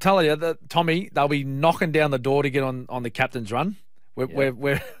 I'm telling you, Tommy, they'll be knocking down the door to get on the captain's run. We've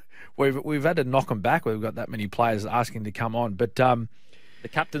had to knock them back. We've got that many players asking to come on, but the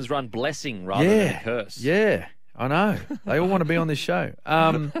captain's run blessing rather than a curse. Yeah, I know. They all want to be on this show.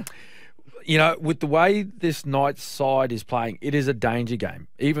 With the way this Knights side is playing, it is a danger game.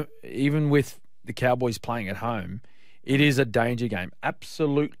 Even with the Cowboys playing at home, it is a danger game.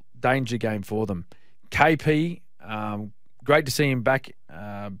 Absolute danger game for them. KP, great to see him back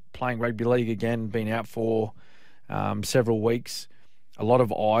playing rugby league again, been out for several weeks. A lot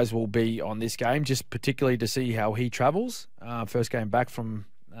of eyes will be on this game, just particularly to see how he travels. First game back from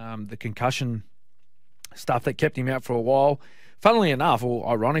the concussion stuff that kept him out for a while. Funnily enough, or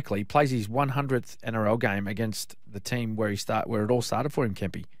ironically, plays his 100th NRL game against the team where it all started for him,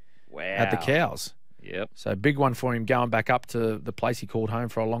 Kempy. Wow. At the Cows. Yep. So big one for him going back up to the place he called home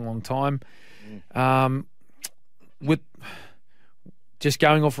for a long, long time. With just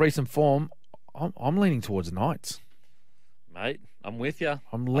going off recent form, I'm leaning towards Knights. Mate, I'm with you.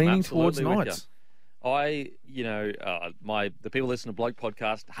 I'm leaning towards Knights. The people listening to Bloke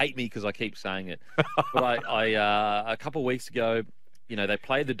podcast hate me because I keep saying it. But I a couple of weeks ago, they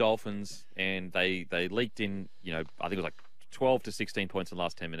played the Dolphins and they leaked in, I think it was like 12 to 16 points in the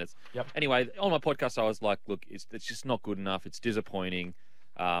last 10 minutes. Yep. Anyway, on my podcast, I was like, look, it's just not good enough. It's disappointing.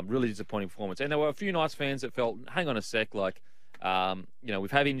 Really disappointing performance. And there were a few Knights fans that felt, hang on a sec,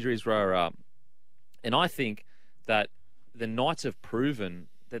 we've had injuries and I think that the Knights have proven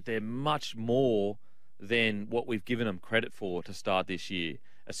that they're much more than what we've given them credit for to start this year,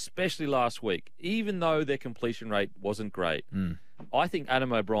 especially last week. Even though their completion rate wasn't great, I think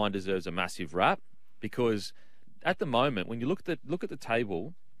Adam O'Brien deserves a massive rap because at the moment, when you look at the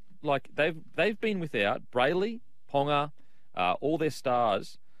table, like they've been without Brayley, Ponga, all their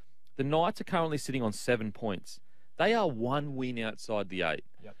stars. The Knights are currently sitting on 7 points. They are one win outside the 8.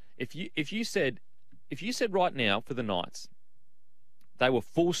 Yep. If you said right now for the Knights, they were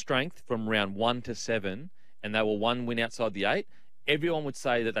full strength from round 1 to 7, and they were one win outside the 8, everyone would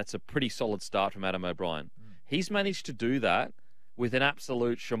say that that's a pretty solid start from Adam O'Brien. He's managed to do that with an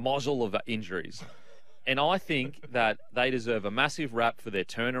absolute schmozzle of injuries. And I think that they deserve a massive rap for their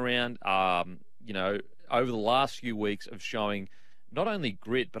turnaround, over the last few weeks of showing not only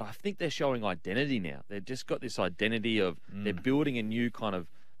grit, but I think they're showing identity now. They've just got this identity of they're building a new kind of,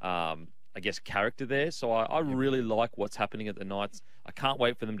 character there. So I really like what's happening at the Knights. I can't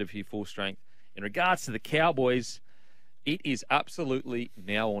wait for them to be full strength. In regards to the Cowboys, it is absolutely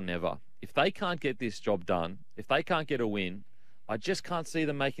now or never. If they can't get this job done, if they can't get a win, I just can't see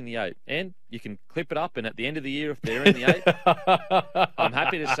them making the 8. And you can clip it up, and at the end of the year, if they're in the 8, I'm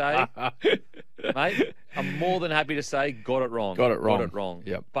happy to say, mate, I'm more than happy to say, got it wrong. Got it wrong.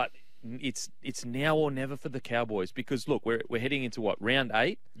 Yep. But it's now or never for the Cowboys because, look, we're heading into what, round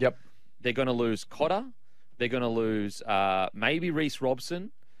 8? Yep. They're going to lose Cotter. They're going to lose maybe Reece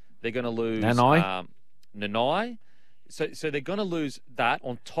Robson. They're going to lose Nanai. So they're going to lose that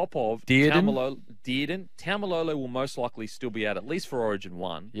on top of Dearden. Taumalolo will most likely still be out, at least for Origin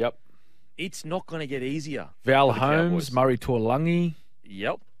 1. Yep. It's not going to get easier. Val Holmes, Murray Tuolangi.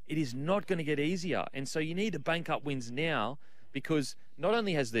 Yep. It is not going to get easier. And so you need to bank up wins now because not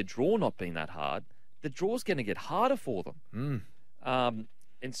only has their draw not been that hard, the draw's going to get harder for them.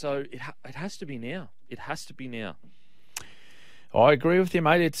 And so it has to be now. It has to be now. I agree with you,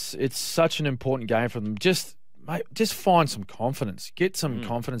 mate. It's such an important game for them. Just find some confidence. Get some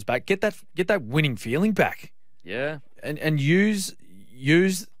confidence back. Get that winning feeling back. Yeah. And use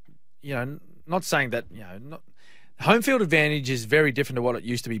not saying that, home field advantage is very different to what it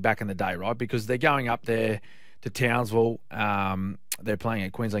used to be back in the day, right? Because they're going up there to Townsville. They're playing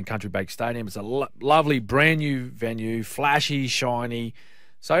at Queensland Country Bank Stadium. It's a lovely brand new venue, flashy, shiny.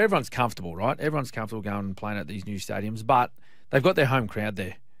 So everyone's comfortable, right? Everyone's comfortable going and playing at these new stadiums, but they've got their home crowd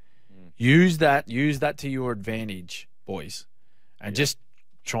there. Use that to your advantage, boys, and just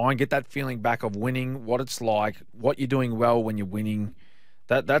try and get that feeling back of winning, what it's like, what you're doing well when you're winning.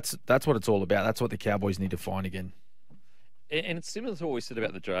 That's what it's all about. That's what the Cowboys need to find again. And it's similar to what we said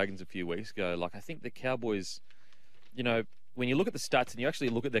about the Dragons a few weeks ago. Like, I think the Cowboys, when you look at the stats and you actually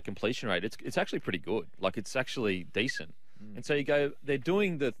look at their completion rate, it's actually pretty good. Like, it's actually decent. And so you go, they're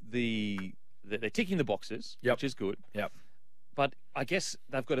doing they're ticking the boxes, which is good. Yep. but I guess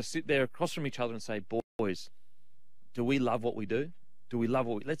they've got to sit there across from each other and say, boys, do we love what we do? Do we love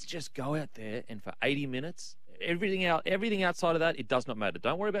what we... Let's just go out there and for 80 minutes, everything outside of that, it does not matter.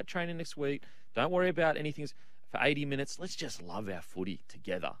 Don't worry about training next week. Don't worry about anything. For 80 minutes, let's just love our footy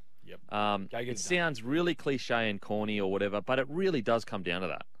together. Yep. It sounds really cliche and corny or whatever, but it really does come down to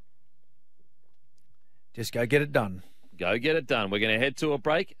that. Just go get it done. Go get it done. We're going to head to a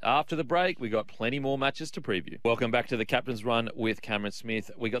break. After the break, we got plenty more matches to preview. Welcome back to the Captain's Run with Cameron Smith.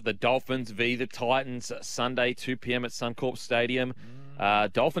 We got the Dolphins v the Titans Sunday, 2 p.m. at Suncorp Stadium.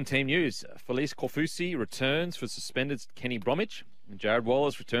 Dolphin team news. Felice Corfusi returns for suspended Kenny Bromwich. Jared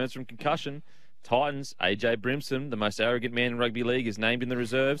Wallace returns from concussion. Titans, AJ Brimson, the most arrogant man in rugby league, is named in the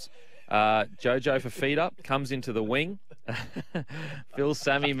reserves. Jojo Fafita comes into the wing. Phil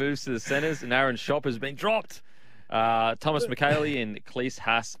Sammy moves to the centres, and Aaron Schopp has been dropped. Thomas McKaylee and Cleese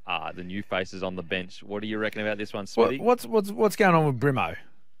Haas are the new faces on the bench. What do you reckon about this one, Smithy? What's going on with Brimo?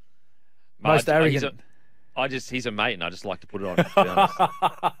 Most arrogant. He's a mate, and I just like to put it on him, to be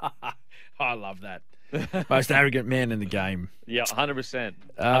honest. I love that. Most arrogant man in the game. Yeah, 100%.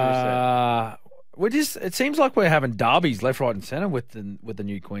 100%. It seems like we're having derbies left, right, and centre with the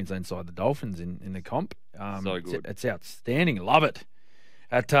new Queensland side, the Dolphins in the comp. So good. It's outstanding. Love it.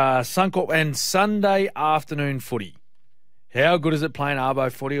 At Suncorp and Sunday afternoon footy. How good is it playing Arbo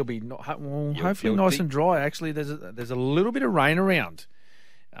footy? It'll be hopefully nice and dry. Actually, there's a little bit of rain around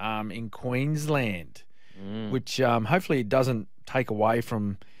in Queensland, which hopefully doesn't take away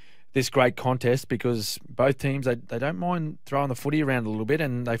from this great contest, because both teams, they don't mind throwing the footy around a little bit,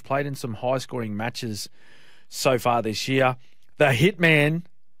 and they've played in some high-scoring matches so far this year. The hitman,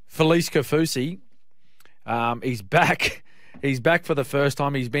 Felice Kafusi, he's back. He's back for the first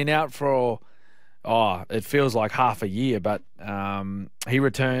time. He's been out for, it feels like half a year, but he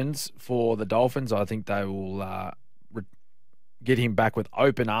returns for the Dolphins. I think they will get him back with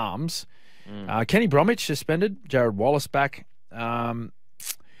open arms. Kenny Bromwich suspended. Jared Wallace back. I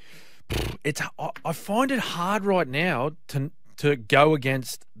find it hard right now to go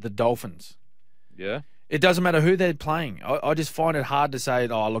against the Dolphins. Yeah. It doesn't matter who they're playing. I just find it hard to say,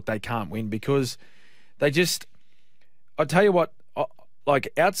 look, they can't win, because they just... I tell you what,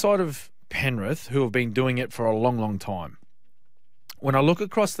 like outside of Penrith, who have been doing it for a long, long time, when I look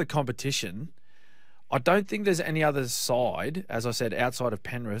across the competition, I don't think there's any other side, as I said, outside of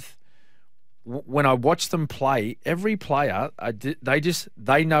Penrith. When I watch them play, every player,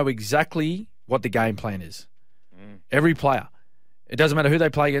 they know exactly what the game plan is. Every player. It doesn't matter who they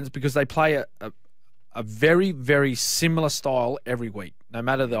play against, because they play a very, very similar style every week, no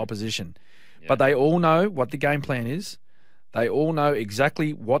matter the opposition. Yeah. But they all know what the game plan is. They all know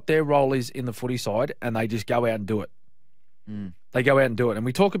exactly what their role is in the footy side, and they just go out and do it. They go out and do it. And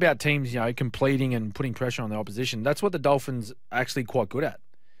we talk about teams, completing and putting pressure on the opposition. That's what the Dolphins are actually quite good at.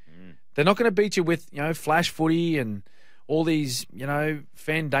 They're not going to beat you with, flash footy and all these,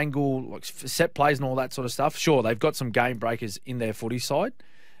 fandangle, like set plays and all that sort of stuff. Sure, they've got some game breakers in their footy side.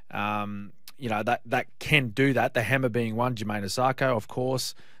 That can do that. The hammer being one, Jermaine Asako, of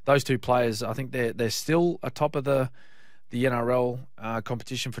course. Those two players, I think they're still atop of the NRL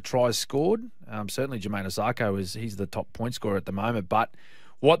competition for tries scored. Certainly Jermaine Asako he's the top point scorer at the moment. But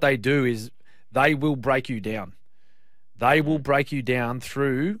what they do is they will break you down. They will break you down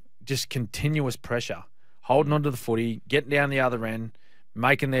through just continuous pressure, holding onto the footy, getting down the other end,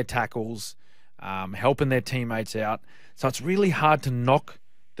 making their tackles, helping their teammates out. So it's really hard to knock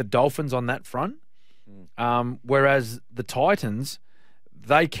the Dolphins on that front. Whereas the Titans,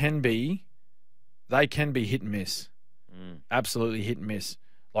 they can be hit and miss. Absolutely hit and miss.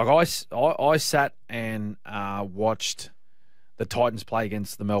 Like I sat and watched the Titans play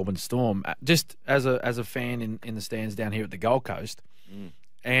against the Melbourne Storm, just as a fan in the stands down here at the Gold Coast.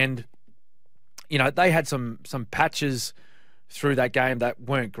 And, they had some patches through that game that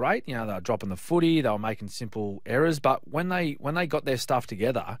weren't great. They were dropping the footy, they were making simple errors. But when they got their stuff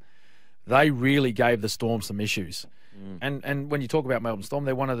together, they really gave the Storm some issues. And when you talk about Melbourne Storm,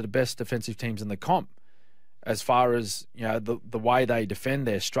 they're one of the best defensive teams in the comp as far as, the way they defend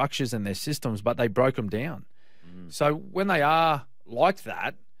their structures and their systems, but they broke them down. So when they are like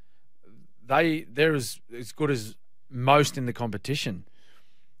that, they're as good as most in the competition.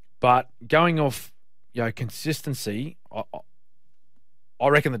 But going off, consistency, I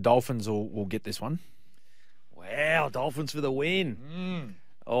reckon the Dolphins will get this one. Wow, Dolphins for the win.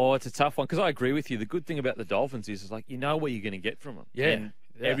 Oh, it's a tough one, because I agree with you. The good thing about the Dolphins is what you're going to get from them. And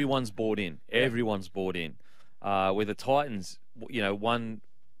everyone's bought in. Everyone's bought in. With the Titans, one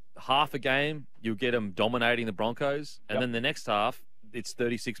half a game, you'll get them dominating the Broncos, and then the next half, it's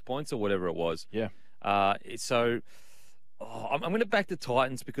 36 points or whatever it was. Yeah. So I'm going to back the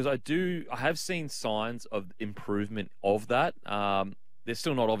Titans because I have seen signs of improvement of that. They're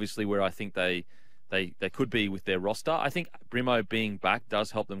still not obviously where I think they could be with their roster. I think Brimo being back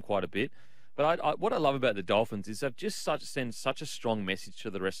does help them quite a bit. But what I love about the Dolphins is they've just send such a strong message to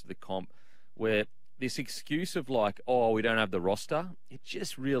the rest of the comp where this excuse of like, oh, we don't have the roster, it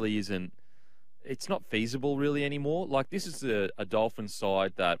just really isn't. It's not feasible really anymore. Like this is a Dolphins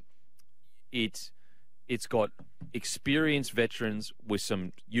side that it's got experienced veterans with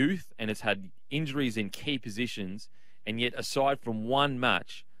some youth and it's had injuries in key positions. And yet aside from one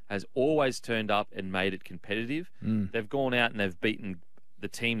match has always turned up and made it competitive. They've gone out and they've beaten the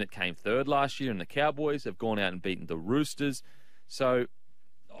team that came third last year in the Cowboys. They've gone out and beaten the Roosters. So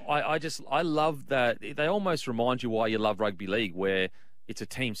I love that. They almost remind you why you love rugby league, where it's a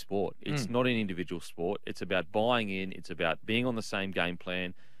team sport. It's not an individual sport. It's about buying in. It's about being on the same game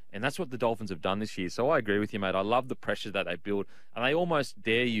plan. And that's what the Dolphins have done this year. So I agree with you, mate. I love the pressure that they build. And they almost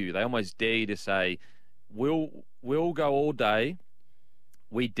dare you. They almost dare you to say, we'll go all day.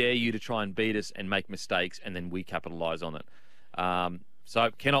 We dare you to try and beat us and make mistakes, and then we capitalise on it. So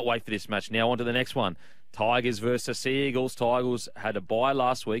cannot wait for this match. Now on to the next one. Tigers versus Sea Eagles. Tigers had a bye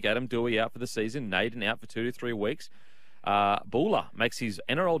last week. Adam Dewey out for the season. Naden out for 2 to 3 weeks. Bula makes his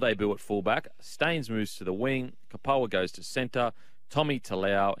NRL debut at fullback. Staines moves to the wing. Kapoa goes to centre. Tommy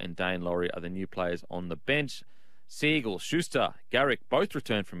Talau and Dane Laurie are the new players on the bench. Sea Eagles, Schuster, Garrick both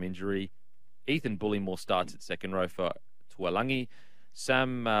return from injury. Ethan Bullymore starts at second row for Tuolangi.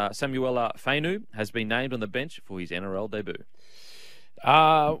 Samuela Fainu has been named on the bench for his NRL debut.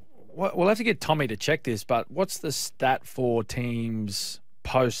 We'll have to get Tommy to check this, but what's the stat for teams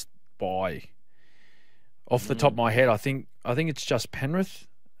post-bye? Off the top of my head, I think it's just Penrith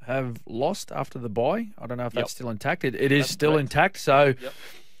have lost after the bye. I don't know if that's still intact. It is still intact. So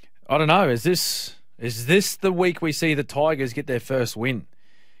I don't know. Is this the week we see the Tigers get their first win?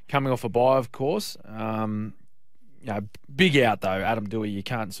 Coming off a bye, of course. Big out, though. Adam Dewey, you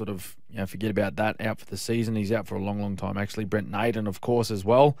can't sort of forget about that. Out for the season. He's out for a long, long time, actually. Brent Naden, of course, as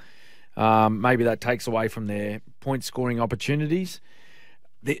well. Maybe that takes away from their point-scoring opportunities.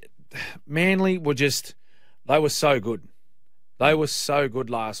 Manly were they were so good. They were so good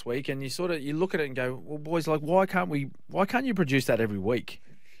last week, and you look at it and go, well, boys, like, why can't you produce that every week?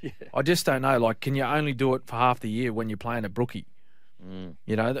 Yeah. I just don't know. Like, can you only do it for half the year when you're playing at Brookie? And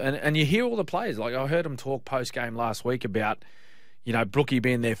you hear all the players. Like, I heard them talk post-game last week about, Brookie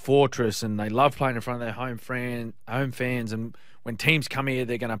being their fortress and they love playing in front of their home fans. And when teams come here,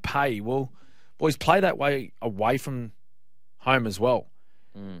 they're going to pay. Well, boys, play that way away from home as well.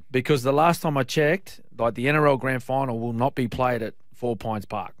 Because the last time I checked, like the NRL Grand Final will not be played at 4 Pines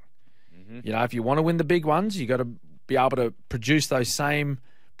Park. If you want to win the big ones, you got to be able to produce those same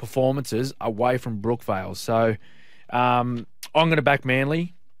performances away from Brookvale. So I'm going to back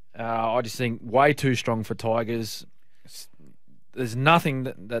Manly. I just think way too strong for Tigers. There's nothing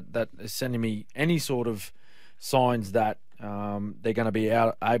that is sending me any sort of signs that they're going to be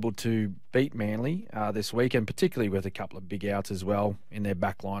able to beat Manly this week, and particularly with a couple of big outs as well in their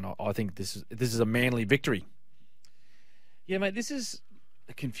back line. I think this is a Manly victory. Yeah, mate, this is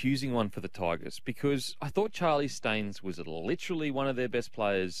a confusing one for the Tigers because I thought Charlie Staines was literally one of their best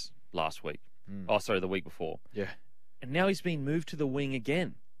players last week. The week before. Yeah. And now he's been moved to the wing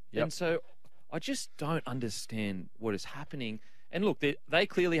again. Yep. And so I just don't understand what is happening. And look, they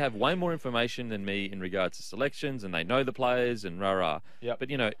clearly have way more information than me in regards to selections, and they know the players and rah-rah. Yep. But,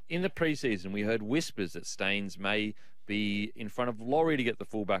 in the preseason, we heard whispers that Staines may be in front of Laurie to get the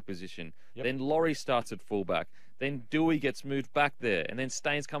fullback position. Yep. Then Laurie starts at fullback. Then Dewey gets moved back there. And then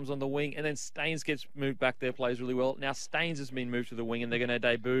Staines comes on the wing. And then Staines gets moved back there, plays really well. Now Staines has been moved to the wing, and they're going to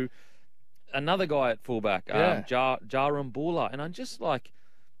debut another guy at fullback, Jarum Bula. And I'm just like,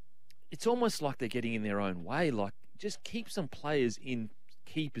 it's almost like they're getting in their own way. Like, just keep some players in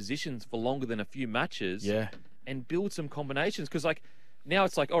key positions for longer than a few matches and build some combinations. Because, like, now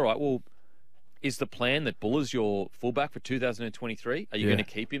it's like, all right, well, is the plan that Buller's your fullback for 2023? Are you going to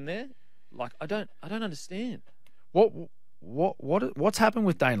keep him there? Like, I don't understand. What's happened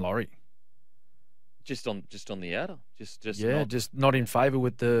with Dane Laurie? Just on the outer, just not in favour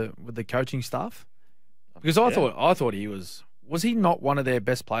with the coaching staff. Because I thought he was he not one of their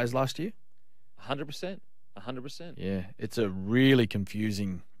best players last year? 100%. Yeah, it's a really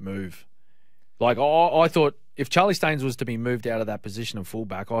confusing move. Like I thought, if Charlie Staines was to be moved out of that position of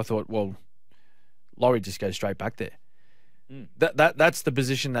fullback, I thought, well, Laurie just goes straight back there. That's the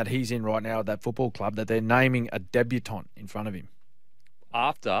position that he's in right now at that football club, that they're naming a debutant in front of him.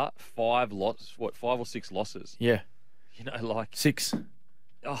 After 5 or 6 losses. Yeah. Like... 6.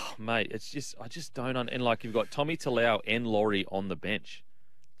 Oh, mate, it's just I just don't. And like you've got Tommy Talau and Laurie on the bench,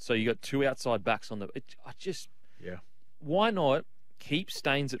 so you got two outside backs on the. Yeah. Why not keep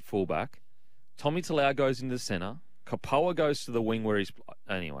Staines at fullback? Tommy Talau goes into the centre. Kapoa goes to the wing where he's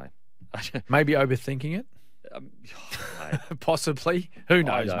anyway. Maybe overthinking it. Possibly. Who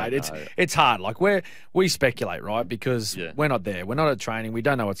knows, mate? It's hard. Like we speculate, right? Because we're not there. We're not at training. We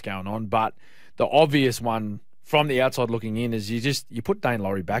don't know what's going on. But the obvious one from the outside looking in is you put Dane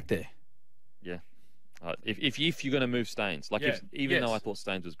Laurie back there. Yeah. If you're going to move Staines, though I thought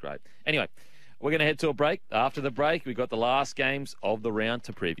Staines was great. Anyway, we're going to head to a break. After the break, we've got the last games of the round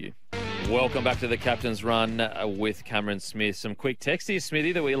to preview. Welcome back to the Captain's Run with Cameron Smith. Some quick text here,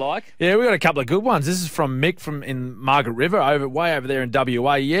 Smithy, that we like. Yeah, we got a couple of good ones. This is from Mick in Margaret River, way over there in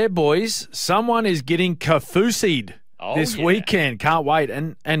WA. Yeah, boys, someone is getting Kafusi'd this weekend. Can't wait.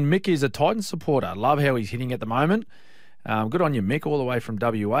 And Mick is a Titans supporter. Love how he's hitting at the moment. Good on you, Mick, all the way from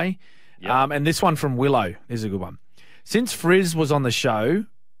WA. Yep. And this one from Willow. This is a good one. Since Frizz was on the show,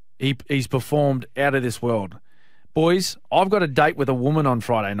 he's performed out of this world. Boys, I've got a date with a woman on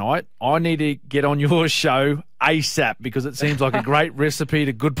Friday night. I need to get on your show ASAP because it seems like a great recipe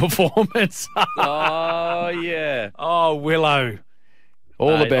to good performance. Oh, yeah. Oh, Willow.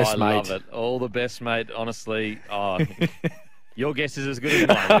 All the best, mate. I love it. All the best, mate. Honestly, your guess is as good as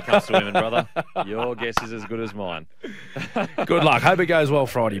mine when it comes to women, brother. Your guess is as good as mine. Good luck. Hope it goes well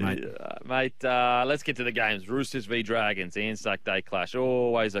Friday, mate. Mate, let's get to the games. Roosters v Dragons, Anzac Day clash.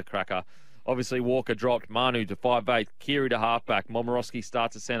 Always a cracker. Obviously, Walker dropped. Manu to 5'8", Kiri to halfback. Momorowski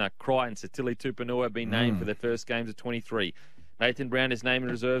starts at centre. Crichton, Satili Tupanua have been named for their first games of 23. Nathan Brown is named in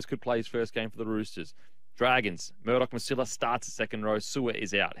reserves, could play his first game for the Roosters. Dragons, Murdoch Masila starts at second row. Sua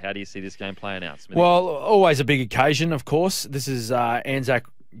is out. How do you see this game playing out, Smithy? Well, always a big occasion, of course. This is Anzac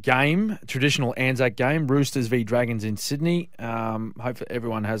game, traditional Anzac game. Roosters v Dragons in Sydney. Hope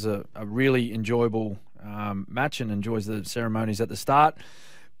everyone has a really enjoyable match and enjoys the ceremonies at the start.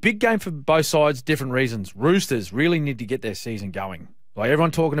 Big game for both sides, different reasons. Roosters really need to get their season going. Like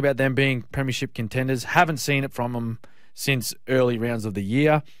everyone talking about them being premiership contenders, haven't seen it from them since early rounds of the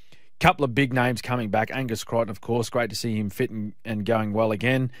year. Couple of big names coming back. Angus Crichton, of course, great to see him fit and going well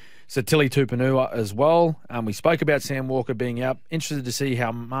again. Satili Tupanua as well. We spoke about Sam Walker being out. Interested to see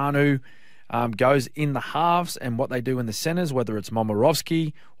how Manu goes in the halves and what they do in the centres, whether it's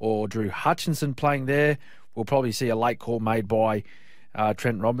Momorowski or Drew Hutchinson playing there. We'll probably see a late call made by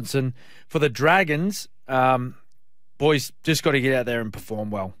Trent Robinson. For the Dragons, boys, just got to get out there and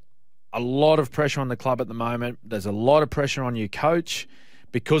perform well. A lot of pressure on the club at the moment. There's a lot of pressure on your coach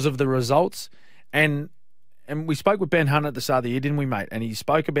because of the results. And we spoke with Ben Hunt at the start of the year, didn't we, mate? And he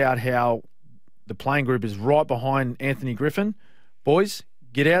spoke about how the playing group is right behind Anthony Griffin. Boys,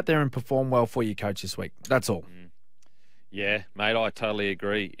 get out there and perform well for your coach this week. That's all. Yeah, mate, I totally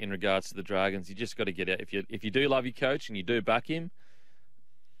agree in regards to the Dragons. You just got to get out. If you do love your coach and you do back him,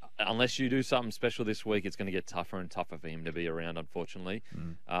 unless you do something special this week, it's going to get tougher and tougher for him to be around, unfortunately.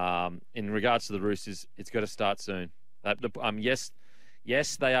 In regards to the Roosters, it's got to start soon.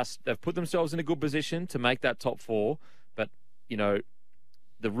 Yes, they've put themselves in a good position to make that top four, but, you know,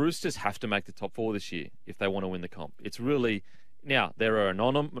 the Roosters have to make the top four this year if they want to win the comp. It's really... Now, they're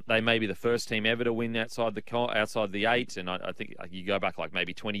anonymous. They may be the first team ever to win outside the 8, and I think you go back like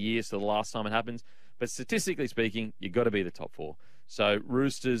maybe 20 years to the last time it happens. But statistically speaking, you've got to be the top four. So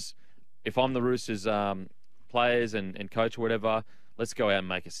Roosters, if I'm the Roosters players and coach or whatever, let's go out and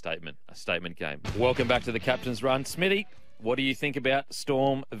make a statement game. Welcome back to the Captain's Run. Smithy, what do you think about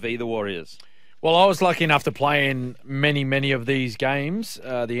Storm v the Warriors? Well, I was lucky enough to play in many of these games.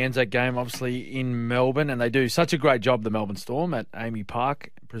 The Anzac game, obviously, in Melbourne, and they do such a great job, the Melbourne Storm, at Amy Park,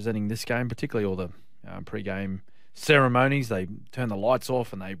 presenting this game, particularly all the pre-game ceremonies. They turn the lights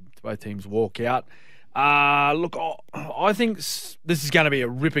off and both teams walk out. Look, I think this is going to be a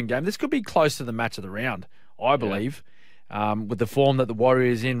ripping game. This could be close to the match of the round, I believe, with the form that the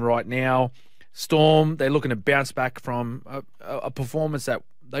Warriors in right now. Storm, they're looking to bounce back from a performance that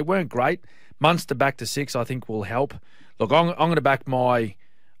they weren't great. Munster back to 6, I think, will help. Look, I'm going to back my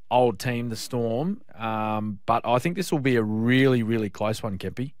old team, the Storm, but I think this will be a really, really close one,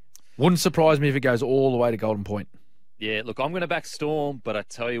 Kempy. Wouldn't surprise me if it goes all the way to Golden Point. Yeah, look, I'm going to back Storm, but I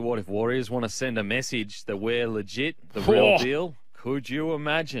tell you what, if Warriors want to send a message that we're legit, the real deal, could you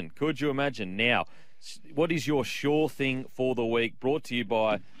imagine? Now, what is your sure thing for the week? Brought to you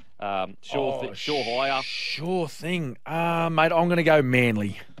by Sure Hire. Sure thing. Mate, I'm going to go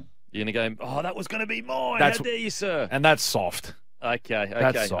Manly. You're going to go, that was going to be mine. How dare you, sir? And that's soft. Okay.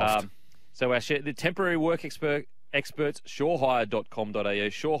 That's soft. So the temporary work experts, surehire.com.au.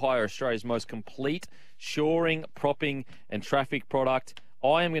 Surehire, Australia's most complete shoring, propping and traffic product.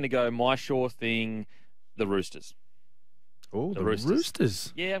 I am going to go my sure thing, the Roosters. Oh, the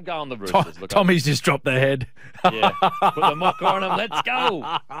Roosters. Yeah, I'm going the Roosters. Look, Tommy's just dropped their head. Yeah. Put the mock on them. Let's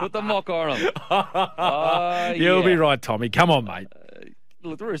go. Put the mock on them. You'll be right, Tommy. Come on, mate.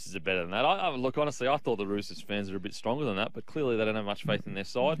 Look, the Roosters are better than that. Look, honestly, I thought the Roosters fans are a bit stronger than that, but clearly they don't have much faith in their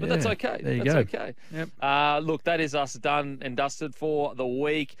side. But that's okay. There you that's go. okay. Yep. Look, that is us done and dusted for the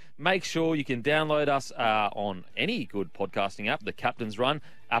week. Make sure you can download us on any good podcasting app, The Captain's Run,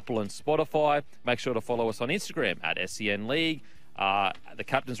 Apple and Spotify. Make sure to follow us on Instagram at SEN League. The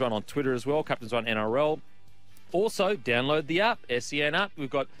Captain's Run on Twitter as well, Captain's Run NRL. Also, download the app, SEN app.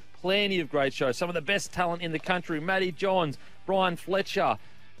 We've got plenty of great shows. Some of the best talent in the country. Matty Johns, Brian Fletcher,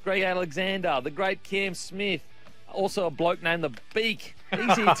 Greg Alexander, the great Cam Smith. Also a bloke named The Beak.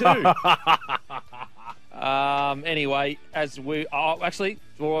 He's here too. Anyway, actually,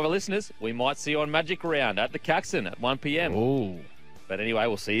 for all our listeners, we might see you on Magic Round at the Caxton at 1 p.m. Oh. But anyway,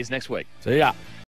 we'll see you next week. See ya.